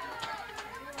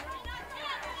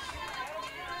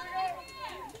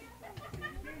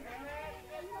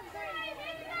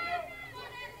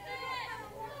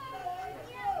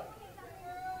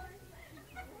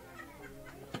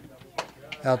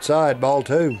 Outside, ball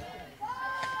two.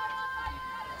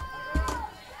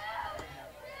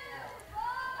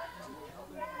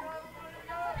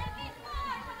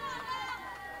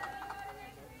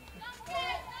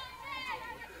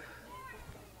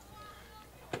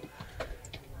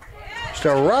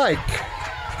 Strike.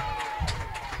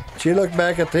 She looked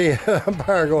back at the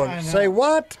umpire going, say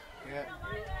what? Yeah.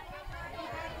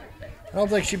 I don't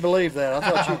think she believed that. I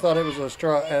thought she thought it was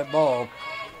a ball.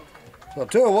 So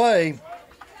 2 away.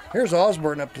 Here's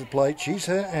Osborne up to the plate. She's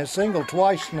has singled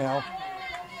twice now.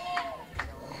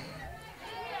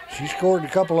 She scored a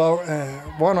couple of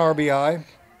one RBI.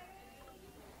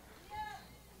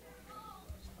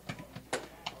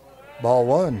 Ball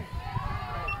one.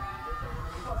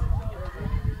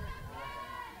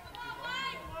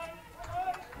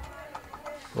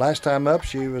 Last time up,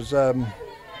 she was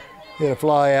hit a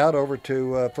fly out over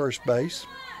to first base.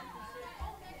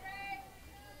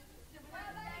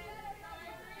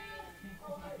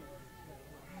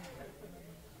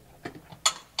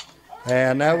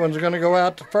 And that one's going to go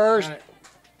out to first.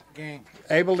 Game.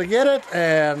 Able to get it,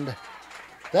 and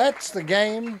that's the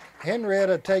game.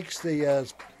 Henrietta takes the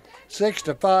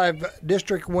 6-5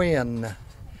 district win.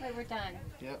 Wait, we're done.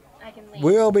 Yep. I can leave.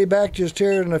 We'll be back just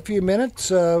here in a few minutes.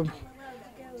 We'll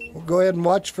go ahead and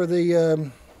watch for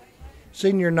the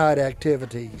senior night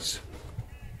activities.